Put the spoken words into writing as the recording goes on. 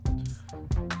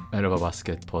Merhaba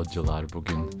basketbolcular.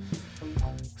 Bugün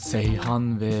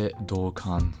Seyhan ve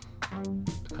Doğukan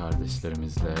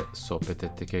kardeşlerimizle sohbet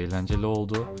ettik. Eğlenceli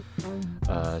oldu.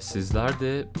 Sizler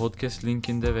de podcast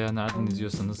linkinde veya nereden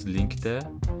izliyorsanız linkte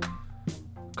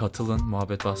katılın.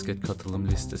 Muhabbet Basket katılım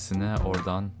listesine.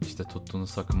 Oradan işte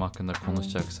tuttuğunuz takım hakkında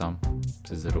konuşacaksam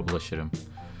sizlere ulaşırım.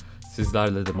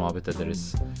 Sizlerle de muhabbet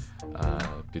ederiz.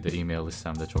 Bir de e-mail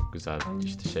listemde çok güzel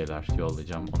işte şeyler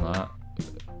yollayacağım. Ona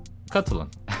katılın.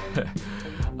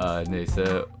 Neyse,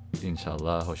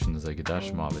 inşallah hoşunuza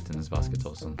gider. Muhabbetiniz basket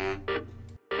olsun.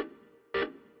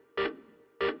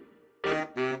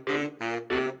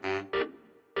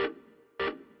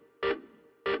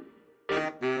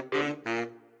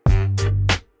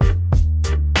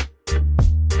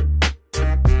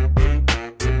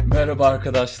 Merhaba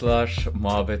arkadaşlar.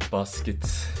 Muhabbet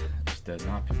Basket. İşte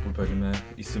ne yapayım, bu bölüme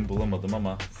isim bulamadım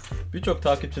ama birçok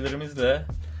takipçilerimizle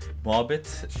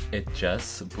muhabbet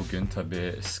edeceğiz. Bugün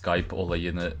tabii Skype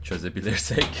olayını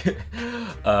çözebilirsek.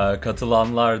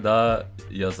 Katılanlar da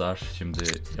yazar. Şimdi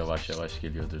yavaş yavaş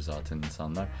geliyordur zaten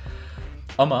insanlar.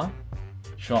 Ama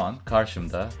şu an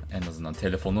karşımda, en azından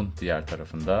telefonun diğer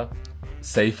tarafında,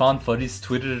 Seyfan Fariz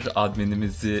Twitter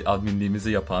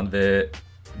adminliğimizi yapan ve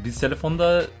biz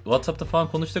telefonda, WhatsApp'ta falan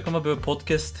konuştuk ama böyle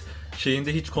podcast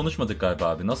şeyinde hiç konuşmadık galiba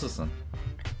abi. Nasılsın?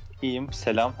 İyiyim.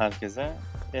 Selam herkese.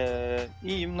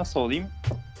 İyiyim. Nasıl olayım?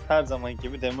 Her zaman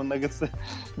gibi Denver Nuggets'ı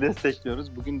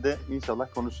destekliyoruz. Bugün de inşallah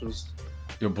konuşuruz.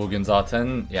 Bugün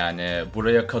zaten yani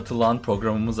buraya katılan,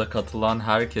 programımıza katılan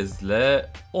herkesle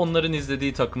onların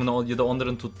izlediği takımını ya da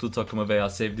onların tuttuğu takımı veya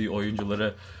sevdiği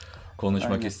oyuncuları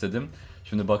konuşmak Aynen. istedim.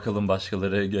 Şimdi bakalım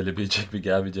başkaları gelebilecek mi,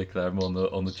 gelmeyecekler mi,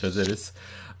 onu çözeriz.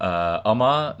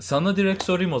 Ama sana direkt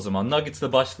sorayım o zaman.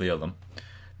 Nuggets'le başlayalım.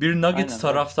 Bir Nuggets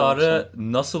taraftarı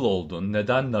nasıl oldun?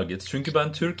 Neden Nuggets? Çünkü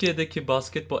ben Türkiye'deki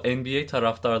basketbol NBA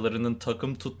taraftarlarının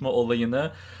takım tutma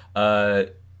olayını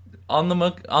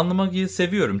anlamayı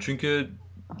seviyorum. Çünkü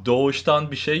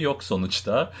doğuştan bir şey yok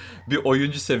sonuçta. Bir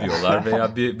oyuncu seviyorlar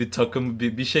veya bir takım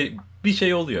bir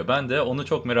şey oluyor. Ben de onu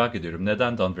çok merak ediyorum.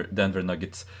 Neden Denver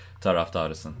Nuggets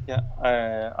taraftarısın? Ya,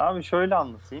 abi şöyle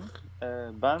anlatayım.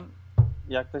 Ben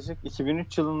yaklaşık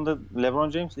 2003 yılında LeBron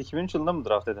James 2003 yılında mı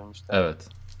draft edilmişti? Evet.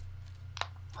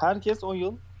 Herkes o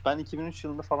yıl, ben 2003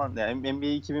 yılında falan, yani NBA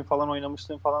 2000 falan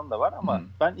oynamışlığım falan da var ama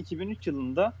ben 2003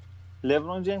 yılında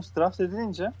LeBron James draft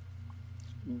edilince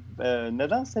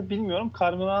nedense bilmiyorum,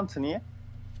 Carmelo Anthony'ye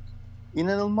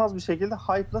inanılmaz bir şekilde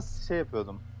hype'la şey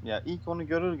yapıyordum. Ya ilk onu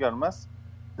görür görmez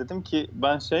dedim ki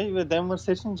ben ve Denver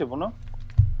seçince bunu,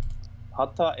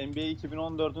 hatta NBA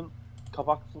 2014'ün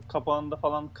kapağında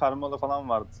falan Carmelo falan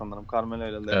vardı sanırım. Carmelo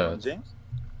ile LeBron James.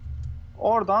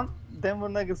 Oradan Denver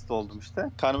Nuggets'ta oldum işte.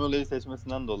 Carmelo'yu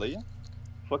seçmesinden dolayı.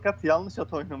 Fakat yanlış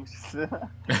at oynamışız.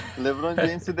 LeBron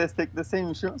James'i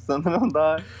destekleseymişim sanırım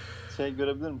daha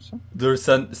görebilirmişim. Dur,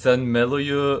 sen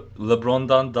Melo'yu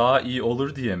LeBron'dan daha iyi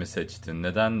olur diye mi seçtin?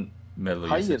 Neden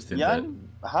Melo'yu seçtin? Hayır, yani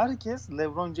herkes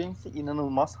LeBron James'i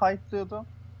inanılmaz hype'lıyordu.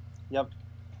 Ya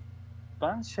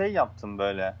ben yaptım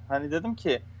böyle. Hani dedim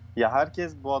ki ya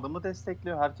herkes bu adamı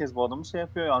destekliyor. Herkes bu adamı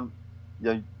yapıyor.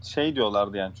 Yani ya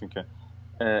diyorlardı yani, çünkü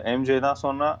MJ'den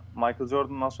sonra, Michael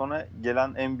Jordan'dan sonra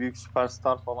gelen en büyük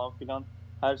süperstar falan filan,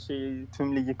 her şeyi,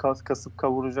 tüm ligi kasıp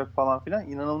kavuracak falan filan,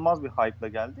 inanılmaz bir hype'la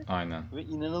geldi. Aynen. Ve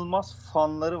inanılmaz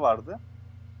fanları vardı.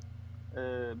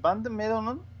 Ben de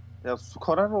Melo'nun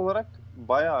skorer olarak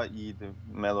bayağı iyiydi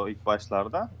Melo ilk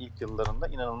başlarda. İlk yıllarında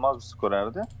inanılmaz bir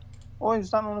skorerdi. O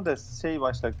yüzden onu da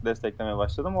desteklemeye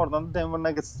başladım. Oradan da Denver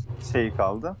Nuggets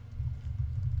kaldı.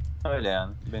 Öyle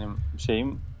yani.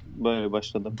 Benim böyle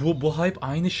başladı. Bu hype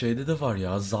aynı şeyde de var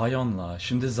ya, Zion'la.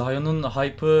 Şimdi Zion'un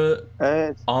hype'ı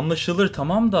anlaşılır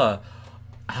tamam da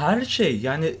her şey,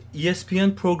 yani ESPN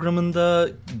programında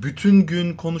bütün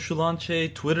gün konuşulan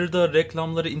Twitter'da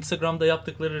reklamları, Instagram'da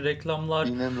yaptıkları reklamlar,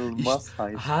 İnanılmaz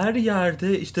hype. Her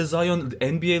yerde işte Zion,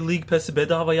 NBA League Pass'i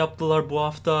bedava yaptılar bu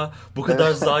hafta. Bu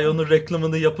kadar Zion'un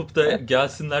reklamını yapıp da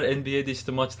gelsinler NBA'de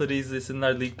işte maçları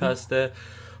izlesinler League Pass'te.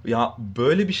 Ya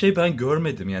böyle bir şey ben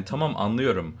görmedim. Yani tamam,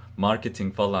 anlıyorum,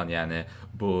 marketing falan, yani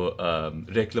bu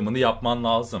reklamını yapman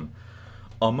lazım.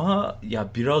 Ama ya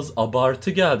biraz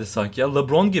abartı geldi sanki. Ya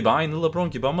LeBron gibi, aynı LeBron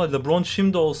gibi, ama LeBron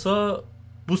şimdi olsa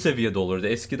bu seviyede olurdu.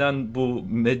 Eskiden bu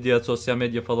sosyal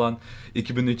medya falan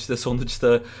 2003'te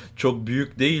sonuçta çok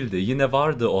büyük değildi. Yine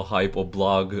vardı o hype, o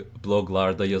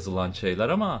bloglarda yazılan şeyler,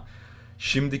 ama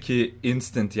şimdiki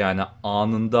instant, yani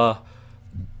anında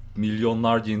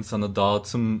milyonlarca insana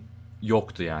dağıtım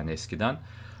yoktu yani eskiden.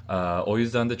 O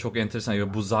yüzden de çok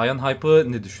enteresan. Bu Zion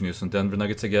hype'ı ne düşünüyorsun? Denver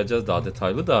Nuggets'e geleceğiz daha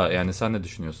detaylı da, yani sen ne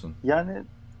düşünüyorsun? Yani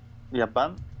ya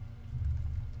ben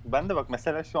Ben de bak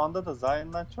mesela şu anda da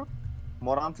Zion'dan çok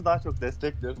Morant'ı daha çok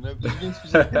destekliyorum. Yani İlginç bir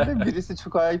şekilde birisi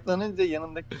çok ayıplanınca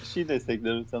yanındaki kişiyi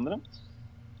destekliyorum sanırım.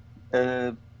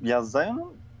 Ya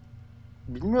Zion'un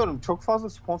bilmiyorum çok fazla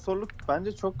sponsorluk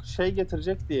bence çok şey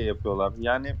getirecek diye yapıyorlar.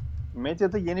 Yani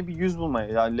medyada yeni bir yüz bulmaya.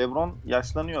 Yani LeBron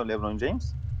yaşlanıyor, LeBron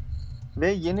James.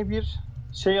 Ve yeni bir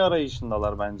şey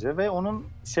arayışındalar bence. Ve onun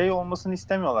şey olmasını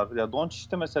istemiyorlar. Ya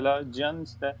Doncic'te mesela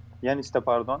Giannis'te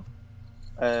pardon.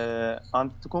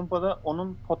 Antetokounmpo'da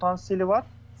onun potansiyeli var.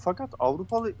 Fakat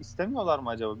Avrupalı istemiyorlar mı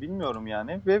acaba bilmiyorum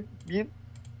yani. Ve bir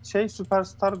şey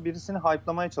süperstar birisini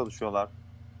hype'lamaya çalışıyorlar.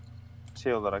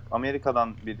 Şey olarak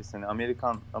Amerika'dan birisini,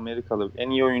 Amerikalı en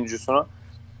iyi oyuncusunu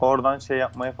oradan şey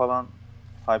yapmaya falan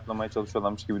hype'lamaya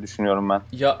çalışıyorlarmış gibi düşünüyorum ben.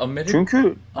 Ya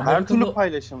Çünkü her türlü Amerikalı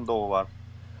paylaşımda o var.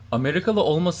 Amerikalı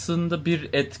olmasında bir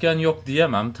etken yok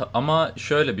diyemem ama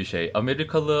şöyle bir şey.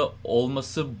 Amerikalı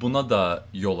olması buna da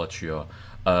yol açıyor.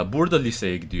 Burada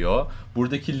liseye gidiyor.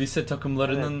 Buradaki lise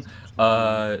takımlarının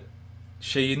Evet.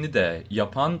 şeyini de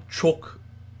yapan çok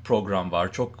program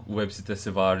var. Çok web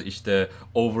sitesi var. İşte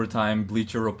Overtime,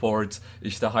 Bleacher Report,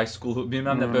 işte High School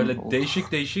bilmem ne böyle Of.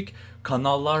 değişik değişik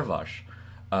kanallar var.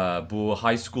 Bu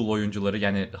high school oyuncuları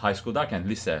yani high school derken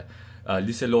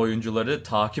liseli oyuncuları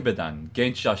takip eden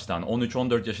genç yaştan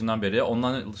 13-14 yaşından beri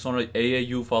ondan sonra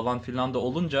AAU falan filan da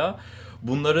olunca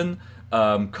bunların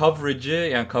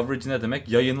coverage'i yani coverage ne demek?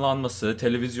 Yayınlanması,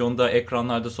 televizyonda,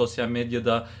 ekranlarda, sosyal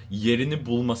medyada yerini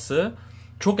bulması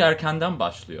çok erkenden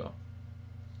başlıyor.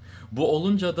 Bu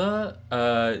olunca da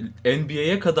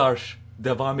NBA'ye kadar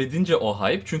devam edince o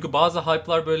hype. Çünkü bazı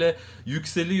hype'lar böyle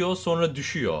yükseliyor sonra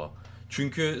düşüyor.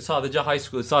 Çünkü sadece high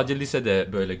school, sadece lisede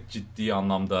böyle ciddi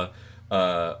anlamda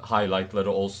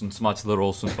highlight'ları olsun, maçları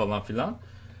olsun falan filan.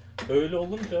 Öyle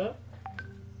olunca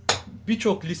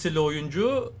birçok liseli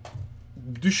oyuncu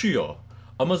düşüyor.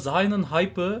 Ama Zion'ın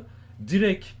hype'ı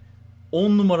direkt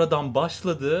 10 numaradan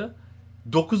başladı.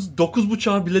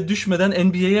 9.5'a bile düşmeden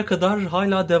NBA'ye kadar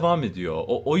hala devam ediyor.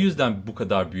 O yüzden bu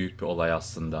kadar büyük bir olay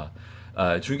aslında.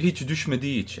 Çünkü hiç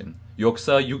düşmediği için.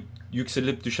 Yoksa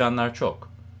yükselip düşenler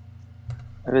çok.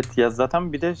 Evet ya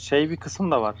zaten bir de şey bir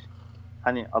kısım da var.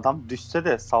 Hani adam düşse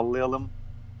de sallayalım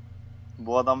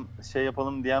bu adam şey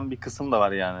yapalım diyen bir kısım da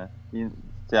var yani.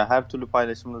 Ya her türlü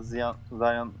paylaşımda Zion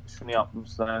şunu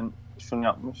yapmış, Zion şunu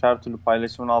yapmış. Her türlü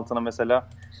paylaşımın altına mesela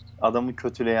adamı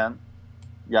kötüleyen.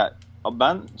 Ya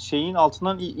ben şeyin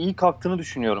altından iyi kalktığını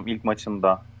düşünüyorum ilk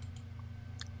maçında.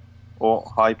 O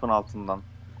hype'ın altından.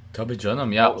 Tabii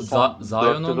canım ya O son dörtte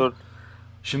Zion'un dört.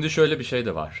 şimdi şöyle bir şey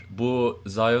de var. Bu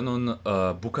Zion'un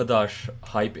bu kadar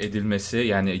hype edilmesi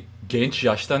yani genç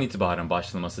yaştan itibaren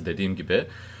başlaması dediğim gibi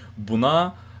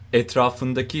buna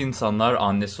etrafındaki insanlar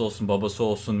annesi olsun babası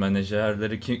olsun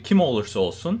menajerleri kim olursa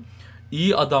olsun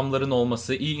iyi adamların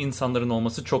olması iyi insanların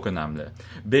olması çok önemli.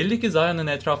 Belli ki Zion'un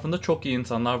etrafında çok iyi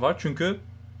insanlar var çünkü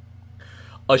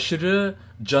aşırı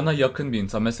cana yakın bir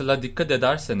insan. Mesela dikkat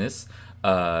ederseniz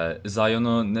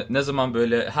Zion'u ne zaman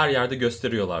böyle her yerde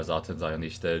gösteriyorlar zaten Zion'u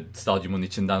işte stadyumun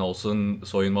içinden olsun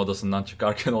soyunma odasından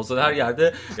çıkarken olsun her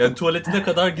yerde yani tuvaletine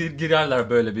kadar girerler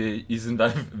böyle bir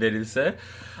izinden verilse.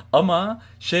 Ama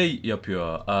şey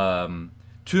yapıyor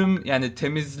tüm yani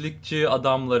temizlikçi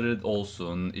adamları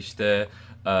olsun işte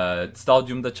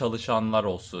stadyumda çalışanlar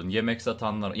olsun, yemek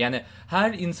satanlar yani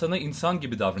her insana insan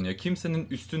gibi davranıyor. Kimsenin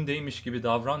üstündeymiş gibi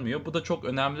davranmıyor. Bu da çok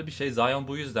önemli bir şey. Zion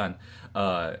bu yüzden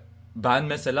ben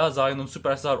mesela Zion'un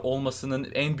süperstar olmasının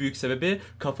en büyük sebebi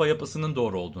kafa yapısının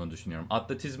doğru olduğunu düşünüyorum.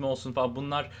 Atletizmi olsun falan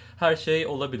bunlar her şey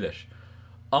olabilir.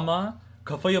 Ama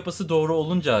kafa yapısı doğru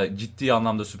olunca ciddi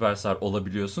anlamda süperstar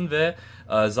olabiliyorsun ve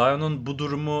Zion'un bu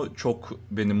durumu çok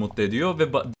beni mutlu ediyor ve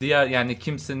diğer yani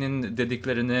kimsenin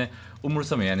dediklerini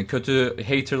umursamıyor. Yani kötü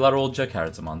haterlar olacak her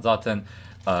zaman. Zaten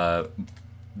e,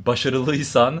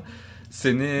 başarılıysan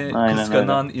seni Aynen öyle.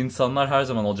 kıskanan insanlar her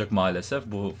zaman olacak maalesef.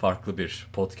 Bu farklı bir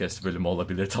podcast bölümü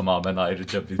olabilir. Tamamen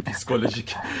ayrıca bir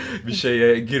psikolojik bir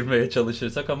şeye girmeye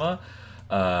çalışırsak ama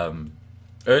e,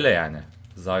 öyle yani.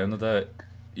 Zion'u da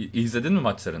izledin mi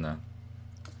maçlarını?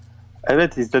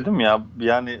 Evet izledim ya.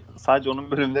 Yani sadece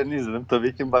onun bölümlerini izledim.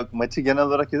 Tabii ki bak maçı genel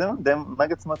olarak izlemedim.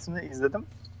 Nuggets maçını izledim.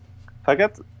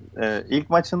 Fakat ilk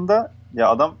maçında ya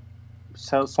adam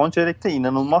son çeyrekte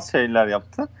inanılmaz şeyler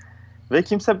yaptı ve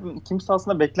kimse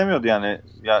aslında beklemiyordu yani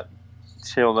ya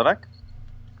şey olarak.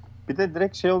 Bir de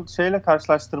direkt şeyle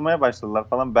karşılaştırmaya başladılar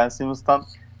falan. Ben Simmons'tan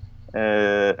e,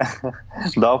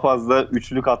 daha fazla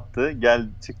üçlük attı.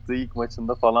 Çıktı ilk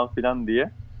maçında falan filan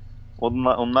diye.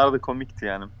 Onlar da komikti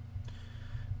yani.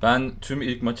 Ben tüm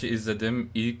ilk maçı izledim.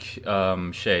 İlk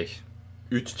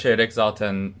 3 çeyrek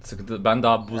zaten sıkıntı. Ben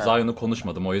daha bu Evet. Zion'u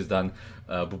konuşmadım. O yüzden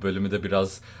bu bölümü de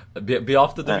biraz bir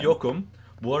haftadır Evet. yokum.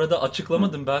 Bu arada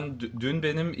açıklamadım. Ben dün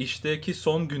benim işteki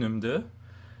son günümdü.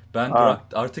 Ben Aa,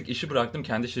 artık işi bıraktım.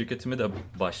 Kendi şirketimi de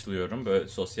başlıyorum. Böyle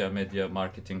sosyal medya,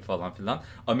 marketing falan filan.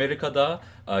 Amerika'da,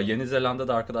 Yeni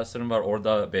Zelanda'da arkadaşlarım var.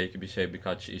 Orada belki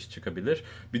birkaç iş çıkabilir.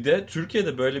 Bir de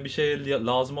Türkiye'de böyle bir şeye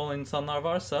lazım olan insanlar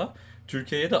varsa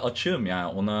Türkiye'ye de açığım yani.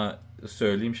 Ona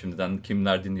söyleyeyim şimdiden,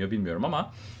 kimler dinliyor bilmiyorum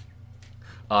ama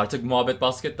artık Muhabbet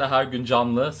Basket'te her gün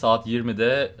canlı saat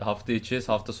 20'de, hafta içi,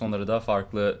 hafta sonları da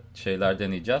farklı şeyler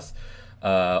deneyeceğiz.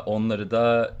 Onları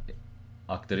da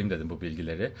aktarayım dedim, bu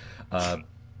bilgileri. Ee,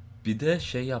 Bir de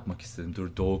şey yapmak istedim. Dur,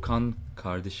 Doğukan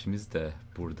kardeşimiz de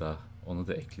burada. Onu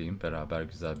da ekleyeyim. Beraber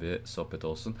güzel bir sohbet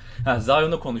olsun.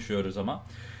 Zion'u konuşuyoruz ama.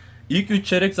 İlk 3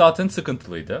 çeyrek zaten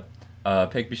sıkıntılıydı.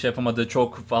 Pek bir şey yapamadı.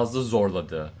 Çok fazla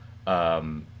zorladı.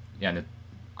 Yani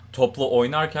topla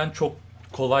oynarken çok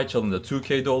kolay çalındı.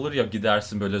 2K'de olur ya,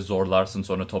 gidersin böyle zorlarsın,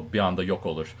 sonra top bir anda yok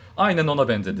olur. Aynen ona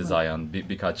benzedi Zion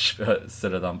birkaç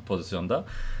sıradan pozisyonda.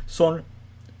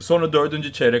 Sonra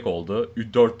dördüncü çeyrek oldu.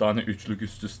 4 tane üçlük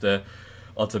üst üste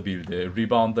atabildi.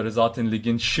 Reboundları zaten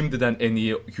ligin şimdiden en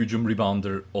iyi hücum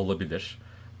rebounder olabilir.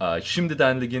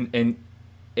 Şimdiden ligin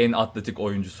en atletik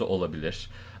oyuncusu olabilir.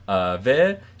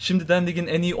 Ve şimdiden ligin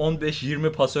en iyi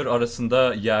 15-20 pasör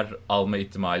arasında yer alma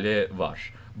ihtimali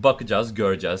var. Bakacağız,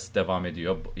 göreceğiz. Devam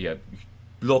ediyor. Ya,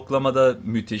 bloklamada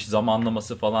müthiş,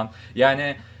 zamanlaması falan.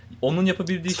 Yani onun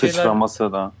yapabildiği şeyler...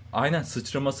 sıçraması da. Aynen,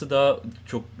 sıçraması da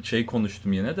çok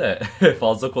konuştum yine de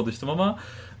fazla konuştum ama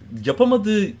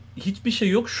yapamadığı hiçbir şey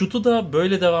yok. Şutu da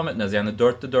böyle devam etmez. Yani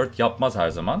 4'te 4 yapmaz her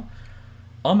zaman.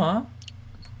 Ama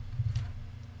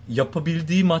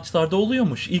yapabildiği maçlarda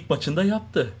oluyormuş. İlk maçında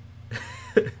yaptı.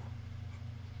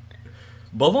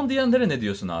 Balon diyenlere ne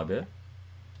diyorsun abi?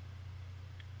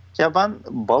 Ya ben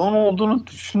balon olduğunu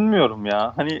düşünmüyorum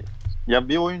ya. Hani ya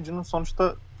bir oyuncunun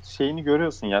sonuçta şeyini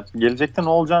görüyorsun ya. Gelecekte ne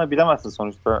olacağını bilemezsin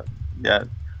sonuçta. Yani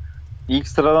ilk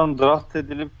sıradan draft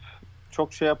edilip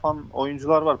çok şey yapan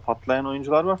oyuncular var, patlayan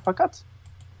oyuncular var fakat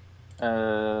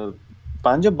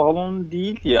bence balon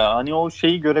değil ya. Hani o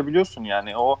şeyi görebiliyorsun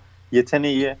yani. O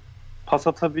yeteneği, pas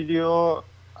atabiliyor,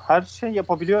 her şey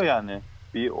yapabiliyor yani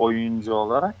bir oyuncu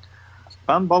olarak.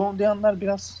 Ben balon diyenler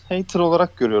biraz hater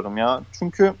olarak görüyorum ya.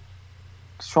 Çünkü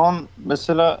şu an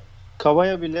mesela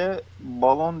Kavaya bile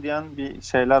balon diyen bir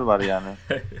şeyler var yani.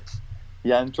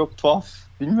 Yani çok tuhaf.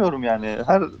 Bilmiyorum yani.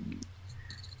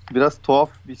 Biraz tuhaf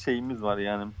bir şeyimiz var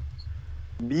yani.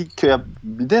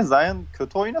 Bir de Zion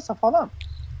kötü oynasa falan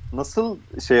nasıl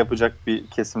şey yapacak bir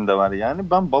kesim de var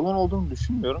yani. Ben balon olduğunu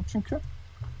düşünmüyorum çünkü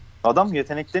adam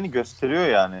yeteneklerini gösteriyor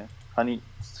yani. Hani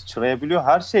sıçrayabiliyor,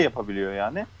 her şey yapabiliyor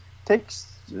yani. Tek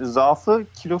zaafı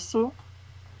kilosu.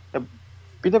 Ya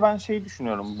bir de ben şeyi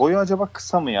düşünüyorum. Boyu acaba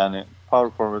kısa mı yani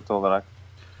power forward olarak?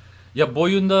 Ya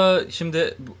boyunda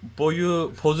şimdi,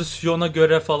 boyu pozisyona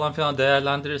göre falan filan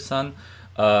değerlendirirsen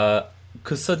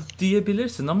kısa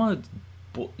diyebilirsin ama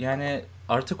yani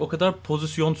artık o kadar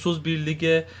pozisyonsuz bir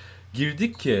lige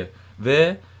girdik ki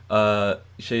ve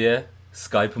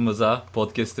Skype'ımıza,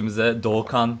 podcast'imize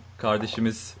Doğukan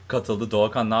kardeşimiz katıldı.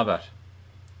 Doğukan, ne haber?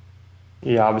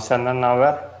 İyi abi, senden ne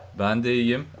haber? Ben de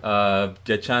iyiyim.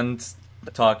 Geçen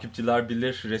takipçiler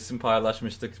bilir, resim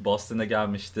paylaşmıştık. Boston'a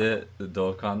gelmişti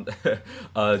Doğukan.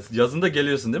 Yazında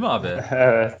geliyorsun değil mi abi?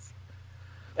 Evet.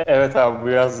 Evet abi, bu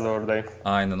yaz da oradayım.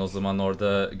 Aynen, o zaman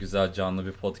orada güzel canlı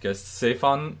bir podcast.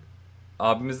 Seyfan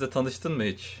abimizle tanıştın mı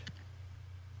hiç?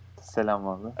 Selam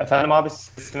abi. Efendim abi,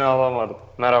 sesini alamadım.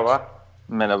 Merhaba.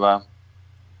 Merhaba.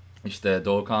 İşte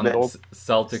Doğukan Ve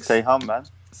Celtics... Seyhan ben.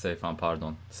 Seyfan,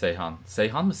 pardon. Seyhan.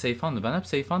 Seyhan mı, Seyfan mı? Ben hep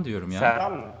Seyfan diyorum ya.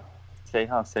 Seyhan mı?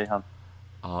 Seyhan.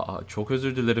 Çok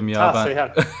özür dilerim ya, Ha, ben... Seyhan.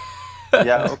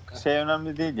 Ya o şey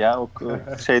önemli değil ya. O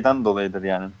şeyden dolayıdır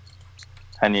yani.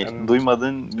 Hani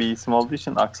duymadığın bir isim olduğu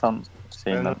için aksan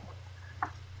şeyinden.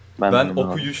 Ben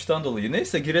okuyuştan dolayı.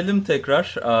 Neyse, girelim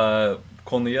tekrar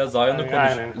konuya.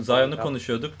 Zion'u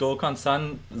konuşuyorduk. Doğukan, sen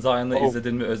Zion'u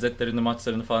izledin mi? Özetlerini,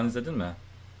 maçlarını falan izledin mi?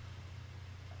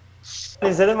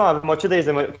 İzledim abi. Maçı da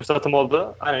izleme fırsatım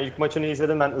oldu. Hani ilk maçını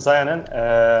izledim ben Zion'ın.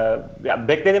 Ya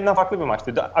beklediğimden farklı bir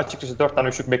maçtı. Açıkçası 4 tane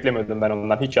üçlük beklemiyordum ben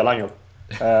ondan. Hiç yalan yok.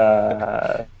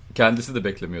 Kendisi de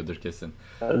beklemiyordur kesin.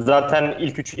 Zaten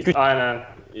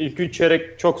ilk 3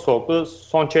 çeyrek çok soğuktu.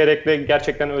 Son çeyrekte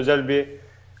gerçekten özel bir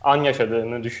an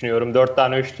yaşadığını düşünüyorum. 4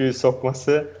 tane üçlüyü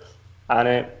sokması.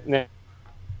 Hani ne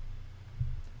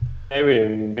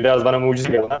bileyim, biraz bana mucize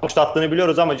geliyor. Sonuçta attığını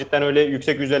biliyoruz ama cidden öyle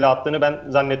yüksek yüzdeli attığını ben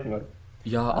zannetmiyorum.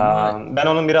 Ya ama Ben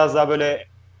onun biraz daha böyle,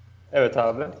 evet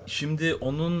abi. şimdi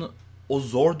onun o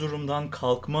zor durumdan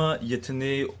kalkma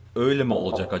yeteneği öyle mi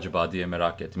olacak acaba diye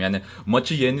merak ettim. Yani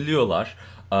maçı yeniliyorlar.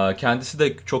 Kendisi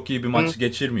de çok iyi bir maç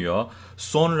geçirmiyor.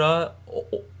 Sonra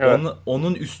Evet.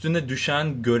 onun üstüne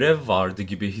düşen görev vardı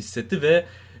gibi hissetti ve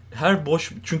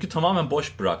çünkü tamamen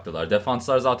boş bıraktılar.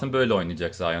 Defanslar zaten böyle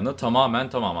oynayacak Zion'ı. Tamamen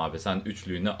tamam abi sen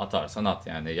üçlüğünü atarsan at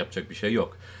yani yapacak bir şey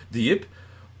yok deyip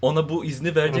ona bu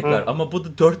izni verecekler. Ama bu da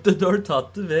 4'te 4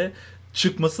 attı ve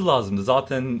çıkması lazımdı.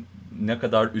 Zaten ne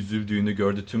kadar üzüldüğünü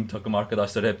gördü. Tüm takım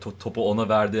arkadaşları hep topu ona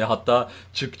verdi. Hatta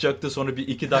çıkacaktı, sonra bir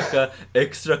 2 dakika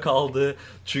ekstra kaldı.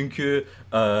 Çünkü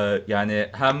yani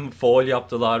hem foul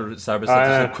yaptılar, serbest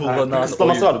atışı kullanan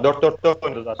kısıtlaması var. 4-4-4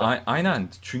 oynadı zaten. Aynen.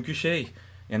 Çünkü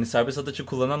yani serbest atışı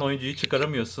kullanan oyuncuyu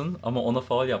çıkaramıyorsun ama ona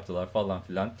faul yaptılar falan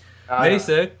filan. Aynen.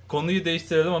 Neyse, konuyu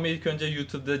değiştirelim ama ilk önce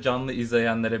YouTube'da canlı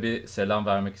izleyenlere bir selam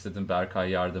vermek istedim. Berkay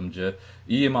Yardımcı.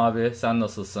 İyiyim abi, sen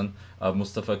nasılsın?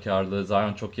 Mustafa Karlı,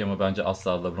 Zion çok iyi ama bence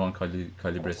asla LeBron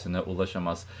kalibresine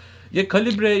ulaşamaz. Ya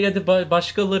kalibre ya da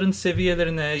başkalarının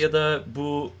seviyelerine ya da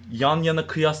bu yan yana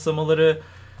kıyaslamaları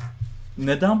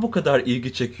neden bu kadar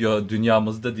ilgi çekiyor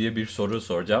dünyamızda diye bir soru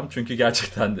soracağım. Çünkü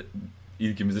gerçekten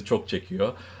ilgimizi çok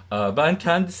çekiyor. Ben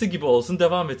kendisi gibi olsun,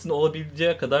 devam etsin,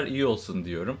 olabileceği kadar iyi olsun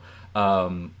diyorum.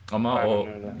 Ama Aynen o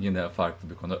öyle. yine farklı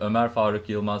bir konu. Ömer Faruk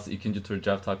Yılmaz ikinci tur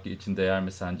draft hakkı için değer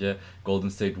mi sence? Golden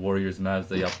State Warriors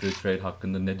Mavs'da yaptığı trade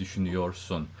hakkında ne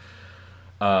düşünüyorsun?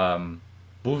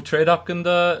 Bu trade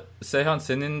hakkında Seyhan,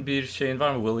 senin bir şeyin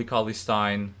var mı? Willie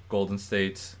Cauley-Stein, Golden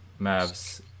State,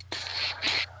 Mavs.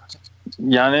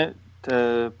 Yani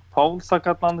Powell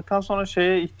sakatlandıktan sonra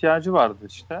şeye ihtiyacı vardı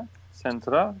işte.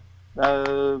 Center'a.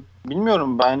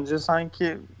 Bilmiyorum, bence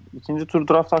sanki ikinci tur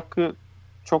draft hakkı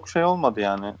çok şey olmadı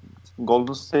yani.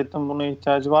 Golden State'in buna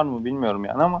ihtiyacı var mı bilmiyorum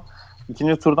yani, ama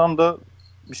ikinci turdan da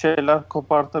bir şeyler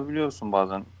kopartabiliyorsun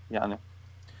bazen yani.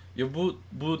 Ya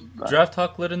bu draft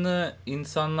haklarını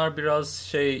insanlar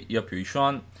biraz yapıyor. Şu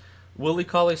an Willie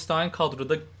Cauley-Stein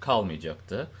kadroda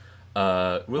kalmayacaktı.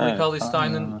 Willie Evet,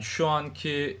 Cauley-Stein'ın aynen. şu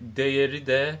anki değeri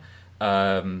de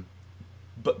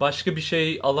başka bir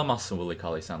şey alamazsın Willie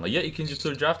Cauley-Stein'la. Ya ikinci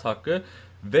tur draft hakkı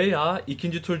veya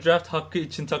ikinci tur draft hakkı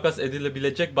için takas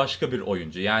edilebilecek başka bir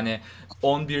oyuncu. Yani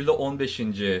 11 ile 15.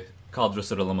 kadro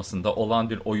sıralamasında olan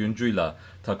bir oyuncuyla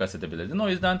takas edebilirdin. O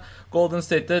yüzden Golden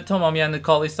State'de tamam yani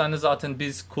Cauley-Stein'i zaten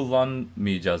biz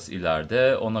kullanmayacağız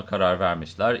ileride. Ona karar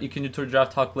vermişler. İkinci tur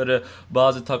draft hakları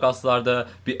bazı takaslarda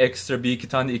bir ekstra bir iki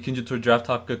tane ikinci tur draft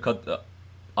hakkı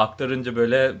aktarınca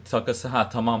böyle takası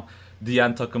tamam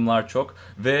diyen takımlar çok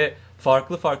ve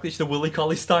farklı işte Willie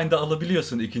Cauley-Stein'de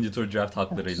alabiliyorsun ikinci tur draft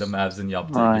haklarıyla Mavs'in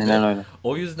yaptığı Aynen gibi. öyle.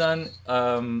 O yüzden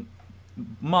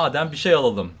madem bir şey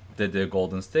alalım dedi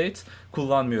Golden State.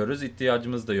 Kullanmıyoruz.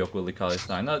 İhtiyacımız da yok Willie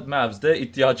Cauley-Stein'a. Mavs'de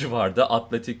ihtiyacı vardı.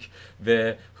 Atletik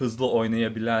ve hızlı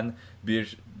oynayabilen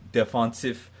bir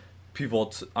defansif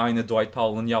pivot, aynı Dwight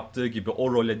Powell'ın yaptığı gibi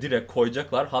o role direkt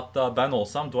koyacaklar. Hatta ben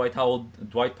olsam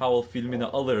Dwight Powell filmini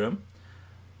alırım.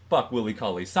 Bak Willie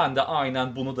Cauley, sen de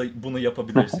aynen bunu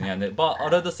yapabilirsin. Yani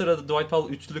arada sırada Dwight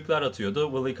Powell üçlükler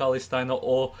atıyordu. Willie Cauley-Stein'a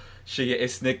o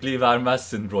esnekliği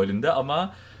vermezsin rolünde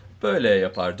ama böyle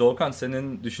yapar. Doğukan,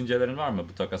 senin düşüncelerin var mı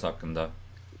bu takas hakkında?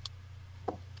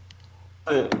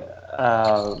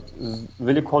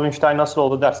 Willie Cauley-Stein nasıl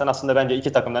oldu dersen aslında bence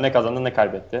iki takım da ne kazandı ne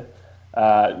kaybetti.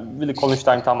 Willie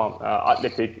Cauley-Stein tamam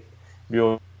atletik bir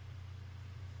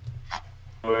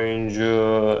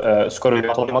oyuncu,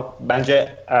 skoru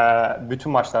bence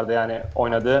bütün maçlarda yani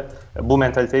oynadığı bu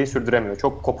mentaliteyi sürdüremiyor.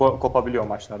 Çok kopabiliyor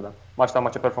maçlardan. Maçtan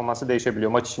maça performansı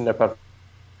değişebiliyor. Maç içinde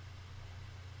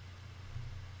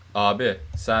Abi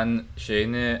sen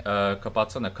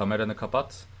kapatsana, kameranı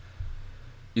kapat.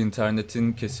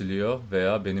 İnternetin kesiliyor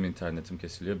veya benim internetim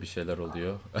kesiliyor. Bir şeyler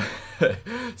oluyor.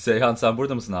 Seyhan, sen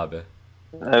burada mısın abi?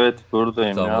 Evet,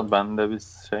 buradayım Tamam. ya. Bende bir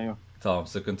şey yok. Tamam,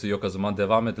 sıkıntı yok, o zaman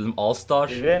devam edelim. All Star.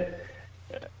 ve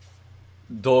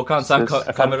Doğukan, sen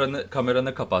Ses-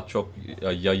 kameranı kapat. Çok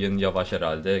yayın yavaş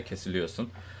herhalde, kesiliyorsun.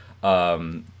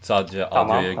 Sadece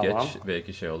Tamam, audio'ya tamam. geç,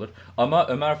 belki olur. Ama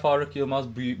Ömer Faruk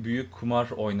Yılmaz büyük kumar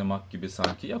oynamak gibi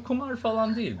sanki. Ya kumar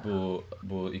falan değil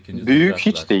bu ikinci Büyük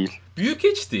draftlar. hiç değil. Büyük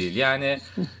hiç değil. Yani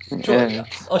çok Evet.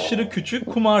 aşırı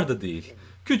küçük, kumar da değil.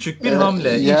 Küçük bir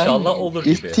hamle inşallah olur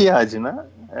gibi. İhtiyacına,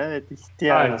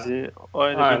 ihtiyacı,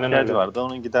 öyle bir Aynen ihtiyacı öyle. vardı.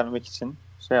 Onu gidermek için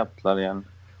şey yaptılar yani.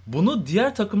 Bunu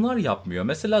diğer takımlar yapmıyor.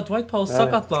 Mesela Dwight Powell Evet.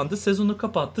 sakatlandı, sezonu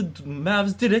kapattı.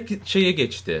 Mavs direkt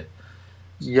geçti.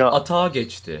 Ya Atağa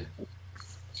geçti.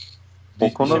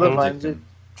 o konuda şey bence diyecektim.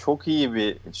 çok iyi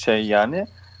bir şey yani.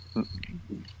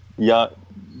 Ya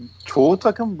çoğu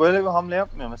takım böyle bir hamle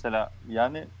yapmıyor mesela.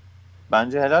 Yani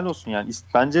bence helal olsun yani.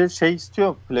 Bence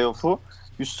istiyor, playoff'u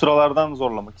üst sıralardan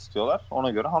zorlamak istiyorlar. Ona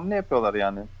göre hamle yapıyorlar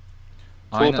yani.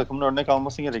 Çoğu Aynen. takımın örnek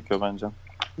alması gerekiyor bence.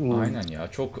 Aynen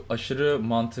ya. Çok aşırı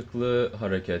mantıklı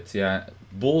hareket. Yani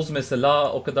Bulls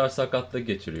mesela o kadar sakatlık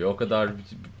geçiriyor. O kadar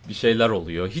bir şeyler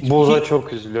oluyor. Bulls'a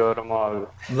çok üzülüyorum abi.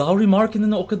 Lauri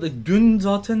Markkanen'e o kadar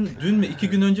dün mü 2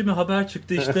 gün önce mi haber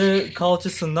çıktı işte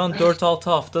kalçasından 4-6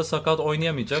 hafta sakat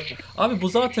oynayamayacak. Abi bu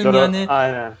zaten yani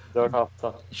Aynen 4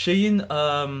 hafta. şeyin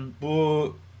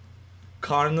bu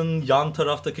karnın yan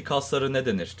taraftaki kasları ne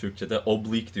denir Türkçe'de?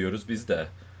 Oblique diyoruz biz de.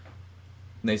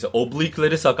 Neyse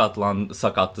oblique'leri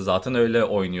sakattı zaten öyle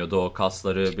oynuyordu o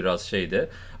kasları biraz şeydi.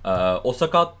 O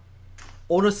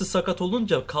orası sakat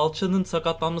olunca kalçanın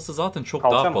sakatlanması zaten çok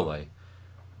Kalça daha mı? kolay.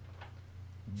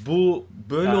 Bu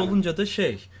böyle Yani. olunca da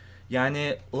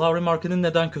yani Lauri Markkanen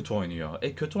neden kötü oynuyor?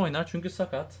 Kötü oynar çünkü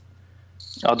sakat.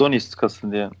 Adonis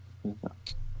kası diye.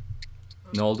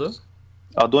 Ne oldu?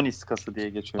 Adonis kası diye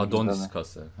geçiyor. Adonis bizde de.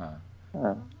 kası. Ha.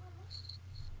 Evet.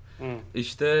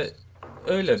 İşte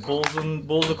öyle.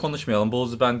 Bulls'u konuşmayalım.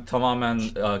 Bulls'u ben tamamen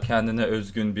kendine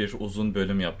özgün bir uzun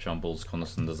bölüm yapacağım Bulls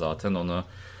konusunda zaten. Onu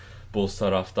Bulls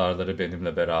taraftarları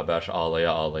benimle beraber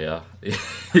ağlaya ağlaya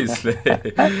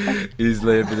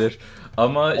izleyebilir.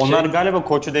 Ama Onlar galiba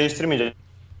koçu değiştirmeyecek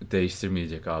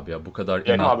değiştirmeyecek abi ya.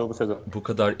 abi bu sezon. Bu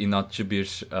kadar inatçı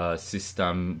bir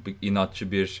sistem,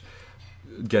 inatçı bir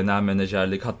genel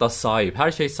menajerlik, hatta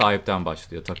her şey sahipten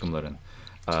başlıyor takımların.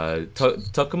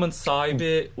 Takımın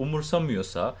sahibi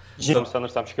umursamıyorsa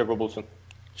Sanırsam Chicago Bulls'un.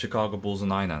 Chicago Bulls'un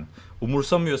aynen.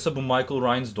 Umursamıyorsa bu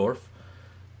Michael Reinsdorf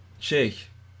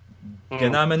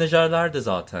genel menajerler de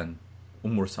zaten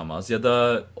umursamaz ya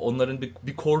da onların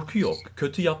bir korku yok.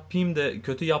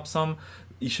 Kötü yapsam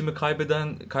işimi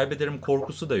kaybederim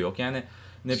korkusu da yok. Yani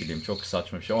ne bileyim çok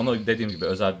saçma bir şey. Onu dediğim gibi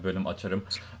özel bir bölüm açarım.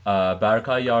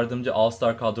 Berkay Yardımcı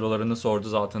All-Star kadrolarını sordu.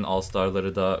 Zaten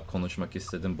All-Star'ları da konuşmak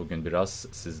istedim bugün biraz.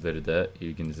 Sizleri de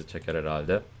ilginizi çeker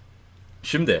herhalde.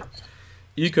 Şimdi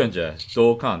ilk önce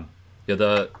Doğukan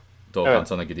Evet.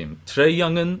 sana gideyim. Trae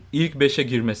Young'ın ilk 5'e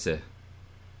girmesi.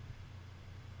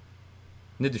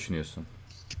 Ne düşünüyorsun?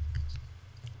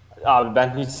 Abi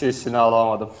ben hiç sesini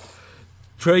alamadım.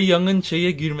 Trae Young'ın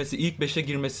ilk 5'e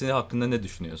girmesi hakkında ne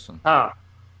düşünüyorsun?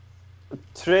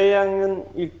 Trae Young'ın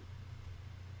ilk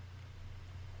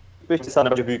 5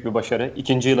 sanırım büyük bir başarı.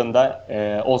 İkinci yılında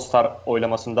All-Star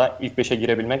oylamasında ilk 5'e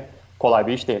girebilmek kolay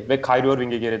bir iş değil. Ve Kyrie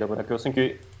Irving'i geride bırakıyorsun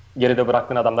ki geride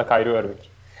bıraktığın adam da Kyrie Irving.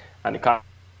 Hani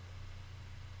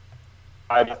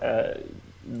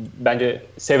bence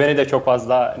seveni de çok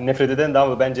fazla, nefret eden de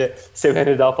ama bence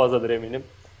seveni daha fazladır eminim.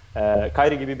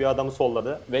 Kyrie gibi bir adamı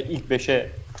solladı ve ilk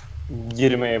 5'e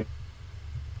girmeye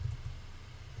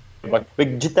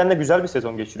ve cidden de güzel bir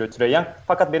sezon geçiriyor Trae Young.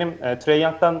 Fakat benim Trae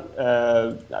Young'dan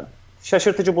yani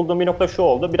şaşırtıcı bulduğum bir nokta şu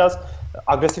oldu. Biraz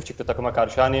agresif çıktı takıma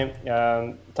karşı. Hani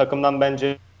takımdan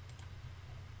bence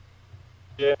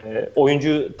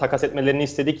oyuncu takas etmelerini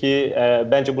istedi ki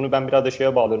bence bunu ben biraz da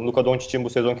şeye bağlıyorum. Luka Doncic'in bu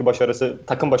sezonki başarısı,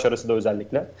 takım başarısı da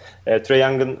özellikle. Trae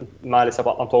Young'ın maalesef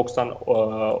Atlanta Hawks'tan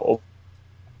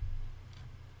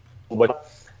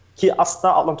ki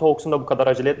aslında Atlanta Hawks'un da bu kadar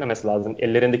acele etmemesi lazım.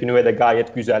 Ellerindeki nüve de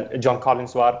gayet güzel. John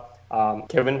Collins var.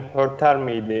 Kevin Huerter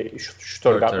miydi?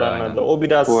 Stuttgart'larda. O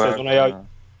biraz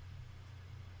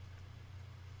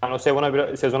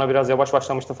sezona biraz yavaş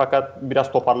başlamıştı fakat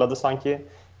biraz toparladı sanki.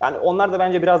 Yani onlar da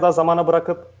bence biraz daha zamana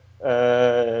bırakıp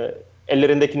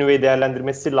ellerindeki nüveyi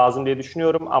değerlendirmesi lazım diye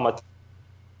düşünüyorum ama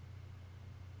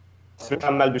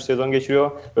mükemmel bir sezon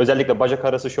geçiriyor. Özellikle bacak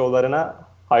arası şovlarına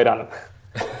hayranım.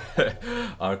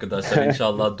 Arkadaşlar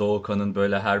inşallah Doğukan'ın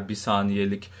böyle her bir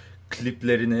saniyelik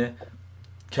kliplerini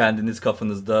kendiniz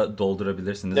kafanızda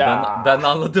doldurabilirsiniz. Ya. Ben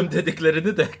anladım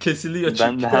dediklerini de kesiliyor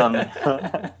çünkü. Ben de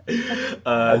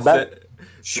anladım.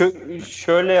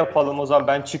 Şöyle yapalım o zaman,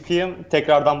 ben çıkayım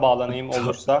tekrardan bağlanayım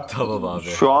olursa. Tamam abi.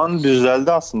 Şu an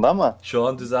düzeldi aslında ama. Şu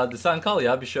an düzeldi. Sen kal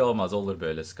ya, bir şey olmaz, olur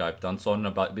böyle Skype'tan.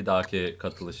 Sonra bir dahaki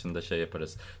katılışında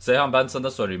yaparız. Seyhan, ben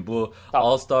sana sorayım. Bu Tamam.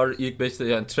 All-Star ilk 5'te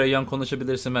yani Trae Young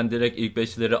konuşabilirsin. Ben direkt ilk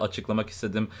 5'leri açıklamak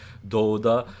istedim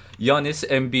Doğu'da.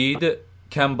 Giannis, Embiid,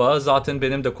 Kemba zaten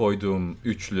benim de koyduğum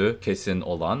üçlü kesin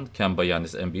olan. Kemba,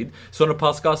 Giannis, Embiid. Sonra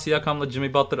Pascal Siakam'la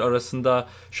Jimmy Butler arasında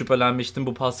şüphelenmiştim.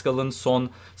 Bu Pascal'ın son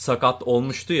sakat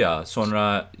olmuştu ya.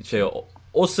 Sonra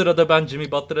o sırada ben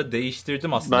Jimmy Butler'a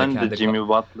değiştirdim aslında. Ben de Jimmy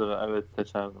Butler'ı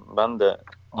seçerdim. Ben de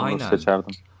onu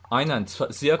seçerdim. Aynen.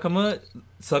 Siakam'ı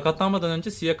sakatlanmadan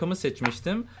önce Siakam'ı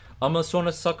seçmiştim. Ama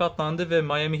sonra sakatlandı ve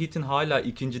Miami Heat'in hala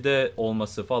ikincide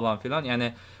olması falan filan.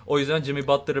 Yani o yüzden Jimmy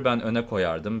Butler'ı ben öne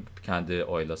koyardım kendi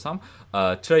oylasam.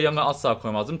 Trae Young'ı asla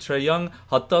koymazdım. Trae Young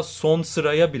hatta son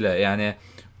sıraya bile, yani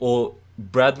o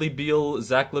Bradley Beal,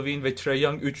 Zach LaVine ve Trae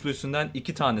Young üçlüsünden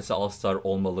 2 tanesi All-Star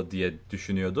olmalı diye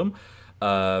düşünüyordum.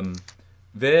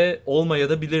 Ve olmaya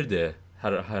da bilirdi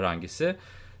herhangisi.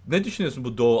 Ne düşünüyorsun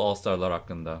bu Doğu All-Star'lar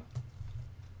hakkında?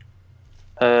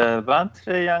 Ben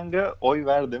Trae Young'a oy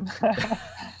verdim.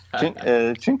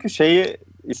 Çünkü şeyi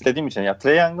istediğim için, ya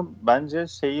Trae Young'ın bence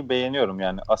şeyi beğeniyorum,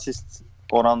 yani asist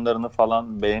oranlarını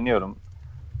falan beğeniyorum.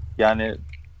 Yani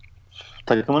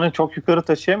takımını çok yukarı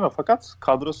taşıyamıyor fakat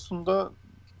kadrosunda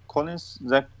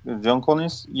John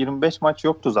Collins 25 maç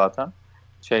yoktu zaten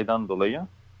şeyden dolayı.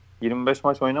 25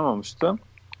 maç oynamamıştı.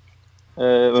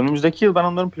 Önümüzdeki yıl ben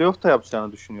onların playoff da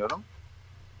yapacağını düşünüyorum.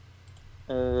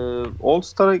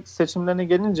 All-Star seçimlerine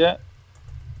gelince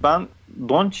ben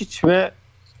Doncic ve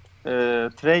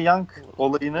Trae Young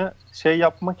olayını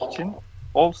yapmak için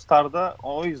All-Star'da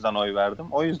o yüzden oy verdim.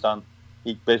 O yüzden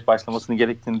ilk 5 başlamasını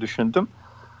gerektiğini düşündüm.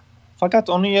 Fakat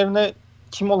onun yerine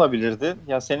kim olabilirdi?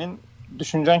 Ya senin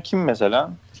düşüncen kim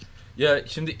mesela? Ya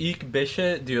şimdi ilk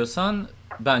 5'e diyorsan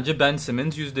bence Ben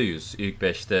Simmons %100 ilk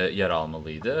 5'te yer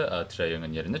almalıydı Trae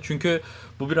Young'ın yerine. Çünkü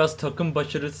bu biraz takım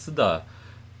başarısı da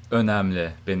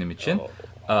önemli benim için.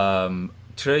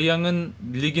 Trae Young'ın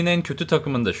ligin en kötü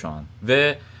takımında şu an.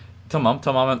 Ve tamam,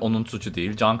 tamamen onun suçu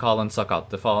değil. John Collins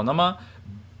sakattı falan ama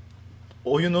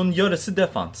oyunun yarısı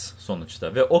defans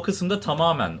sonuçta. Ve o kısımda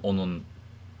tamamen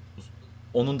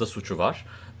onun da suçu var.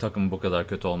 Takımın bu kadar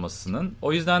kötü olmasının.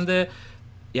 O yüzden de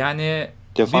yani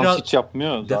Defans hiç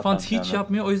yapmıyor zaten. Defans hiç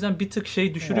yapmıyor. O yüzden bir tık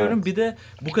düşürüyorum. Evet. Bir de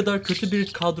bu kadar kötü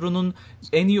bir kadronun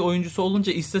en iyi oyuncusu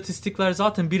olunca istatistikler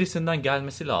zaten birisinden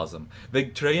gelmesi lazım.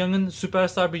 Ve Trae Young'ın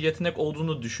süperstar bir yetenek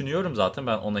olduğunu düşünüyorum zaten.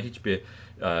 Ben ona hiçbir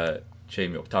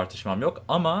şeyim yok, tartışmam yok.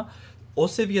 Ama o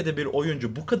seviyede bir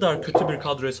oyuncu bu kadar kötü bir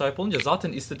kadroya sahip olunca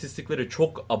zaten istatistikleri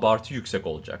çok abartı yüksek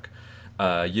olacak.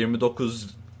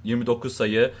 29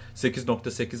 sayı,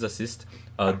 8.8 asist,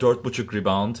 4.5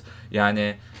 rebound.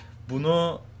 Yani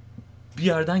bunu bir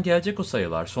yerden gelecek o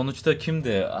sayılar. Sonuçta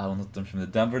kimdi? Unuttum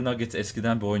şimdi. Denver Nuggets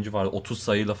eskiden bir oyuncu vardı. 30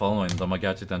 sayıyla falan oynadı ama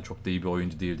gerçekten çok da iyi bir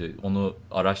oyuncu değildi. Onu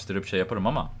araştırıp yaparım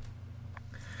ama.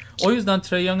 O yüzden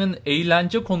Trae Young'ın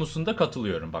eğlence konusunda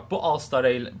katılıyorum. Bak bu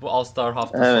All-Star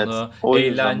hafta sonu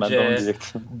eğlence,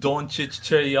 Doncic,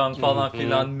 Trae Young falan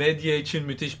filan, medya için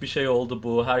müthiş bir şey oldu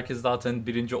bu. Herkes zaten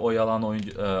birinci oy alan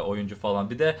oyuncu falan.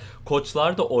 Bir de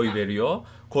koçlar da oy veriyor.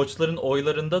 Koçların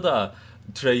oylarında da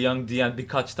Trae Young diyen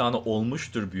birkaç tane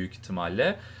olmuştur büyük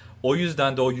ihtimalle. O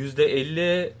yüzden de o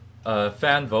 %50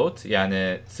 fan vote,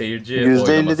 yani seyirci %50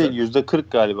 oylaması. değil, %40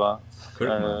 galiba. 40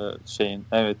 mı?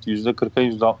 Evet, %40'a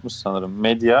 %60 sanırım.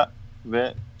 Medya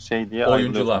ve diye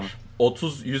oyuncular.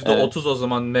 %30 o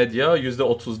zaman medya,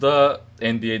 %30'da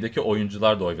NBA'deki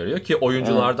oyuncular da oy veriyor ki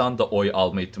oyunculardan da oy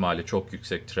alma ihtimali çok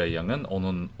yüksek Trae Young'ın.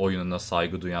 Onun oyununa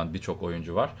saygı duyan birçok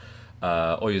oyuncu var.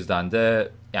 O yüzden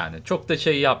de yani çok da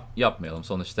yapmayalım.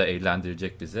 Sonuçta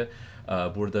eğlendirecek bizi.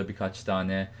 Burada birkaç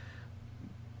tane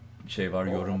var,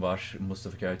 yorum var.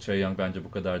 Mustafa Kemal, Trae Young bence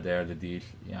bu kadar değerli değil.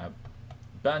 Yani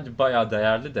bence bayağı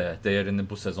değerli de değerini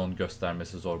bu sezon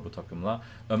göstermesi zor bu takımla.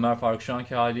 Ömer Faruk şu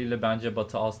anki haliyle bence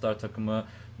Batı All-Star takımı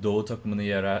Doğu takımını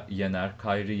yener.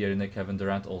 Kyrie yerine Kevin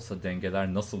Durant olsa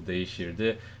dengeler nasıl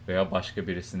değişirdi veya başka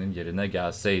birisinin yerine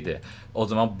gelseydi. O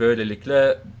zaman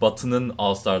böylelikle Batı'nın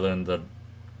All-Star'larında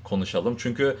konuşalım.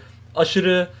 Çünkü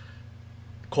aşırı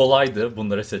kolaydı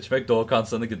bunları seçmek. Doğukan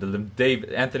sana gidelim.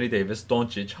 Anthony Davis,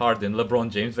 Doncic, Harden, LeBron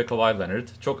James ve Kawhi Leonard.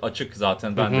 Çok açık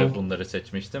zaten. Ben de bunları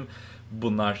seçmiştim.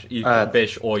 Bunlar ilk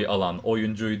 5 oy alan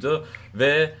oyuncuydu.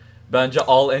 Ve bence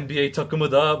All NBA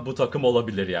takımı da bu takım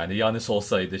olabilir yani. Giannis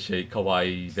olsaydı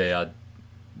Kawhi veya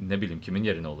ne bileyim kimin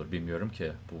yerine olur bilmiyorum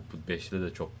ki. Bu beşli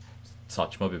de çok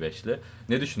saçma bir beşli.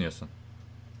 Ne düşünüyorsun?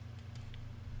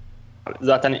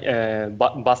 Zaten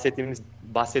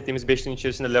bahsettiğimiz beşlinin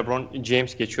içerisinde LeBron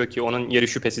James geçiyor ki onun yeri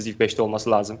şüphesiz ilk 5'te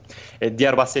olması lazım.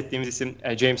 Diğer bahsettiğimiz isim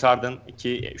James Harden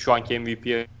ki şu anki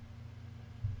MVP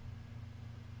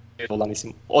olan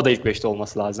isim. O da ilk 5'te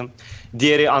olması lazım.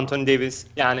 Diğeri Anthony Davis.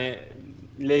 Yani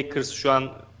Lakers şu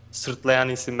an sırtlayan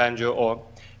isim bence o.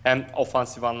 Hem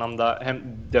ofansif anlamda hem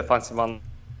defansif anlamda.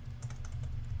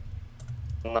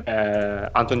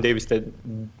 Anthony Davis de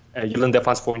yılın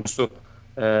defansif oyuncusu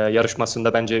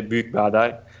yarışmasında bence büyük bir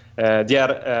aday. Diğer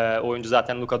oyuncu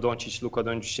zaten Luka Doncic. Luka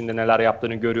Doncic şimdi neler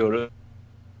yaptığını görüyoruz.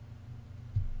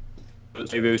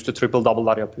 Ve üstü triple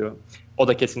double'lar yapıyor. O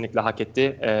da kesinlikle hak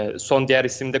etti. Son diğer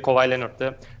isim de Kawhi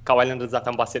Leonard'tı. Kawhi Leonard'ı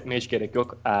zaten bahsetmeye hiç gerek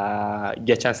yok.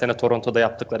 Geçen sene Toronto'da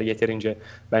yaptıkları yeterince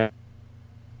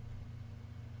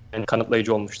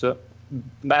kanıtlayıcı olmuştu.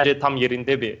 Bence tam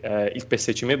yerinde bir ilk 5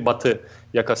 seçimi Batı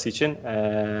yakası için.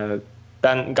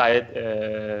 Ben gayet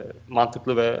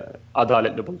mantıklı ve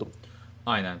adaletli buldum.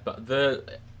 Aynen. Ve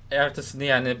ertesini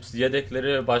yani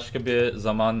yedekleri başka bir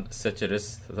zaman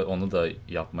seçeriz. Onu da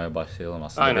yapmaya başlayalım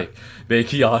aslında. Aynen.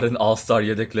 Belki yarın All-Star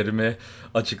yedeklerimi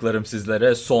açıklarım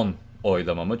sizlere. Son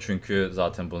oylamamı. Çünkü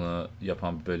zaten bunu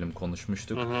yapan bir bölüm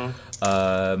konuşmuştuk. Hı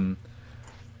hı.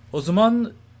 O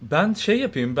zaman ben şey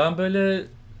yapayım. Ben böyle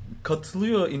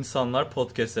katılıyor insanlar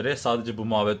podcastlere. Sadece bu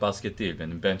muhabbet basket değil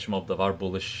benim. Benchmob da var,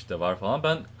 Bullish de var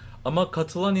falan. Ama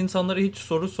katılan insanlara hiç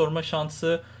soru sorma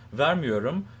şansı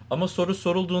vermiyorum. Ama soru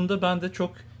sorulduğunda ben de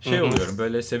çok oluyorum.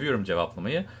 Böyle seviyorum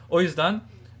cevaplamayı. O yüzden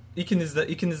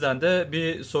ikinizden de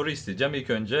bir soru isteyeceğim. İlk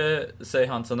önce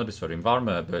Seyhan, sana bir sorayım. Var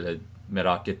mı böyle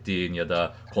merak ettiğin ya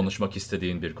da konuşmak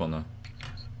istediğin bir konu?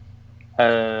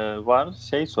 Var,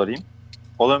 sorayım.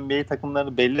 All-NBA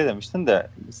takımları belli demiştin de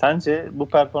sence bu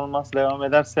performans devam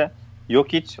ederse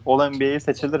Jokic All-NBA'ye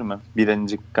seçilir mi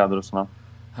birinci kadrosuna?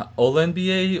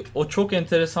 All-NBA o çok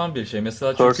enteresan bir şey.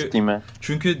 Mesela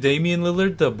çünkü Damian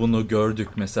Lillard da bunu gördük.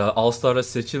 Mesela All-Star'a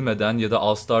seçilmeden ya da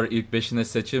All-Star ilk 5'ine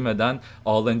seçilmeden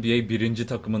All-NBA birinci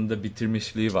takımında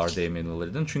bitirmişliği var Damian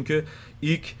Lillard'ın. Çünkü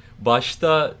ilk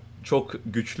başta çok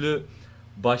güçlü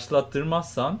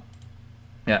başlattırmazsan,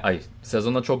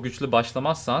 sezona çok güçlü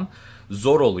başlamazsan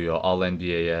zor oluyor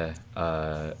All-NBA'ye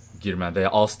girmen veya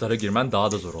All-Star'a girmen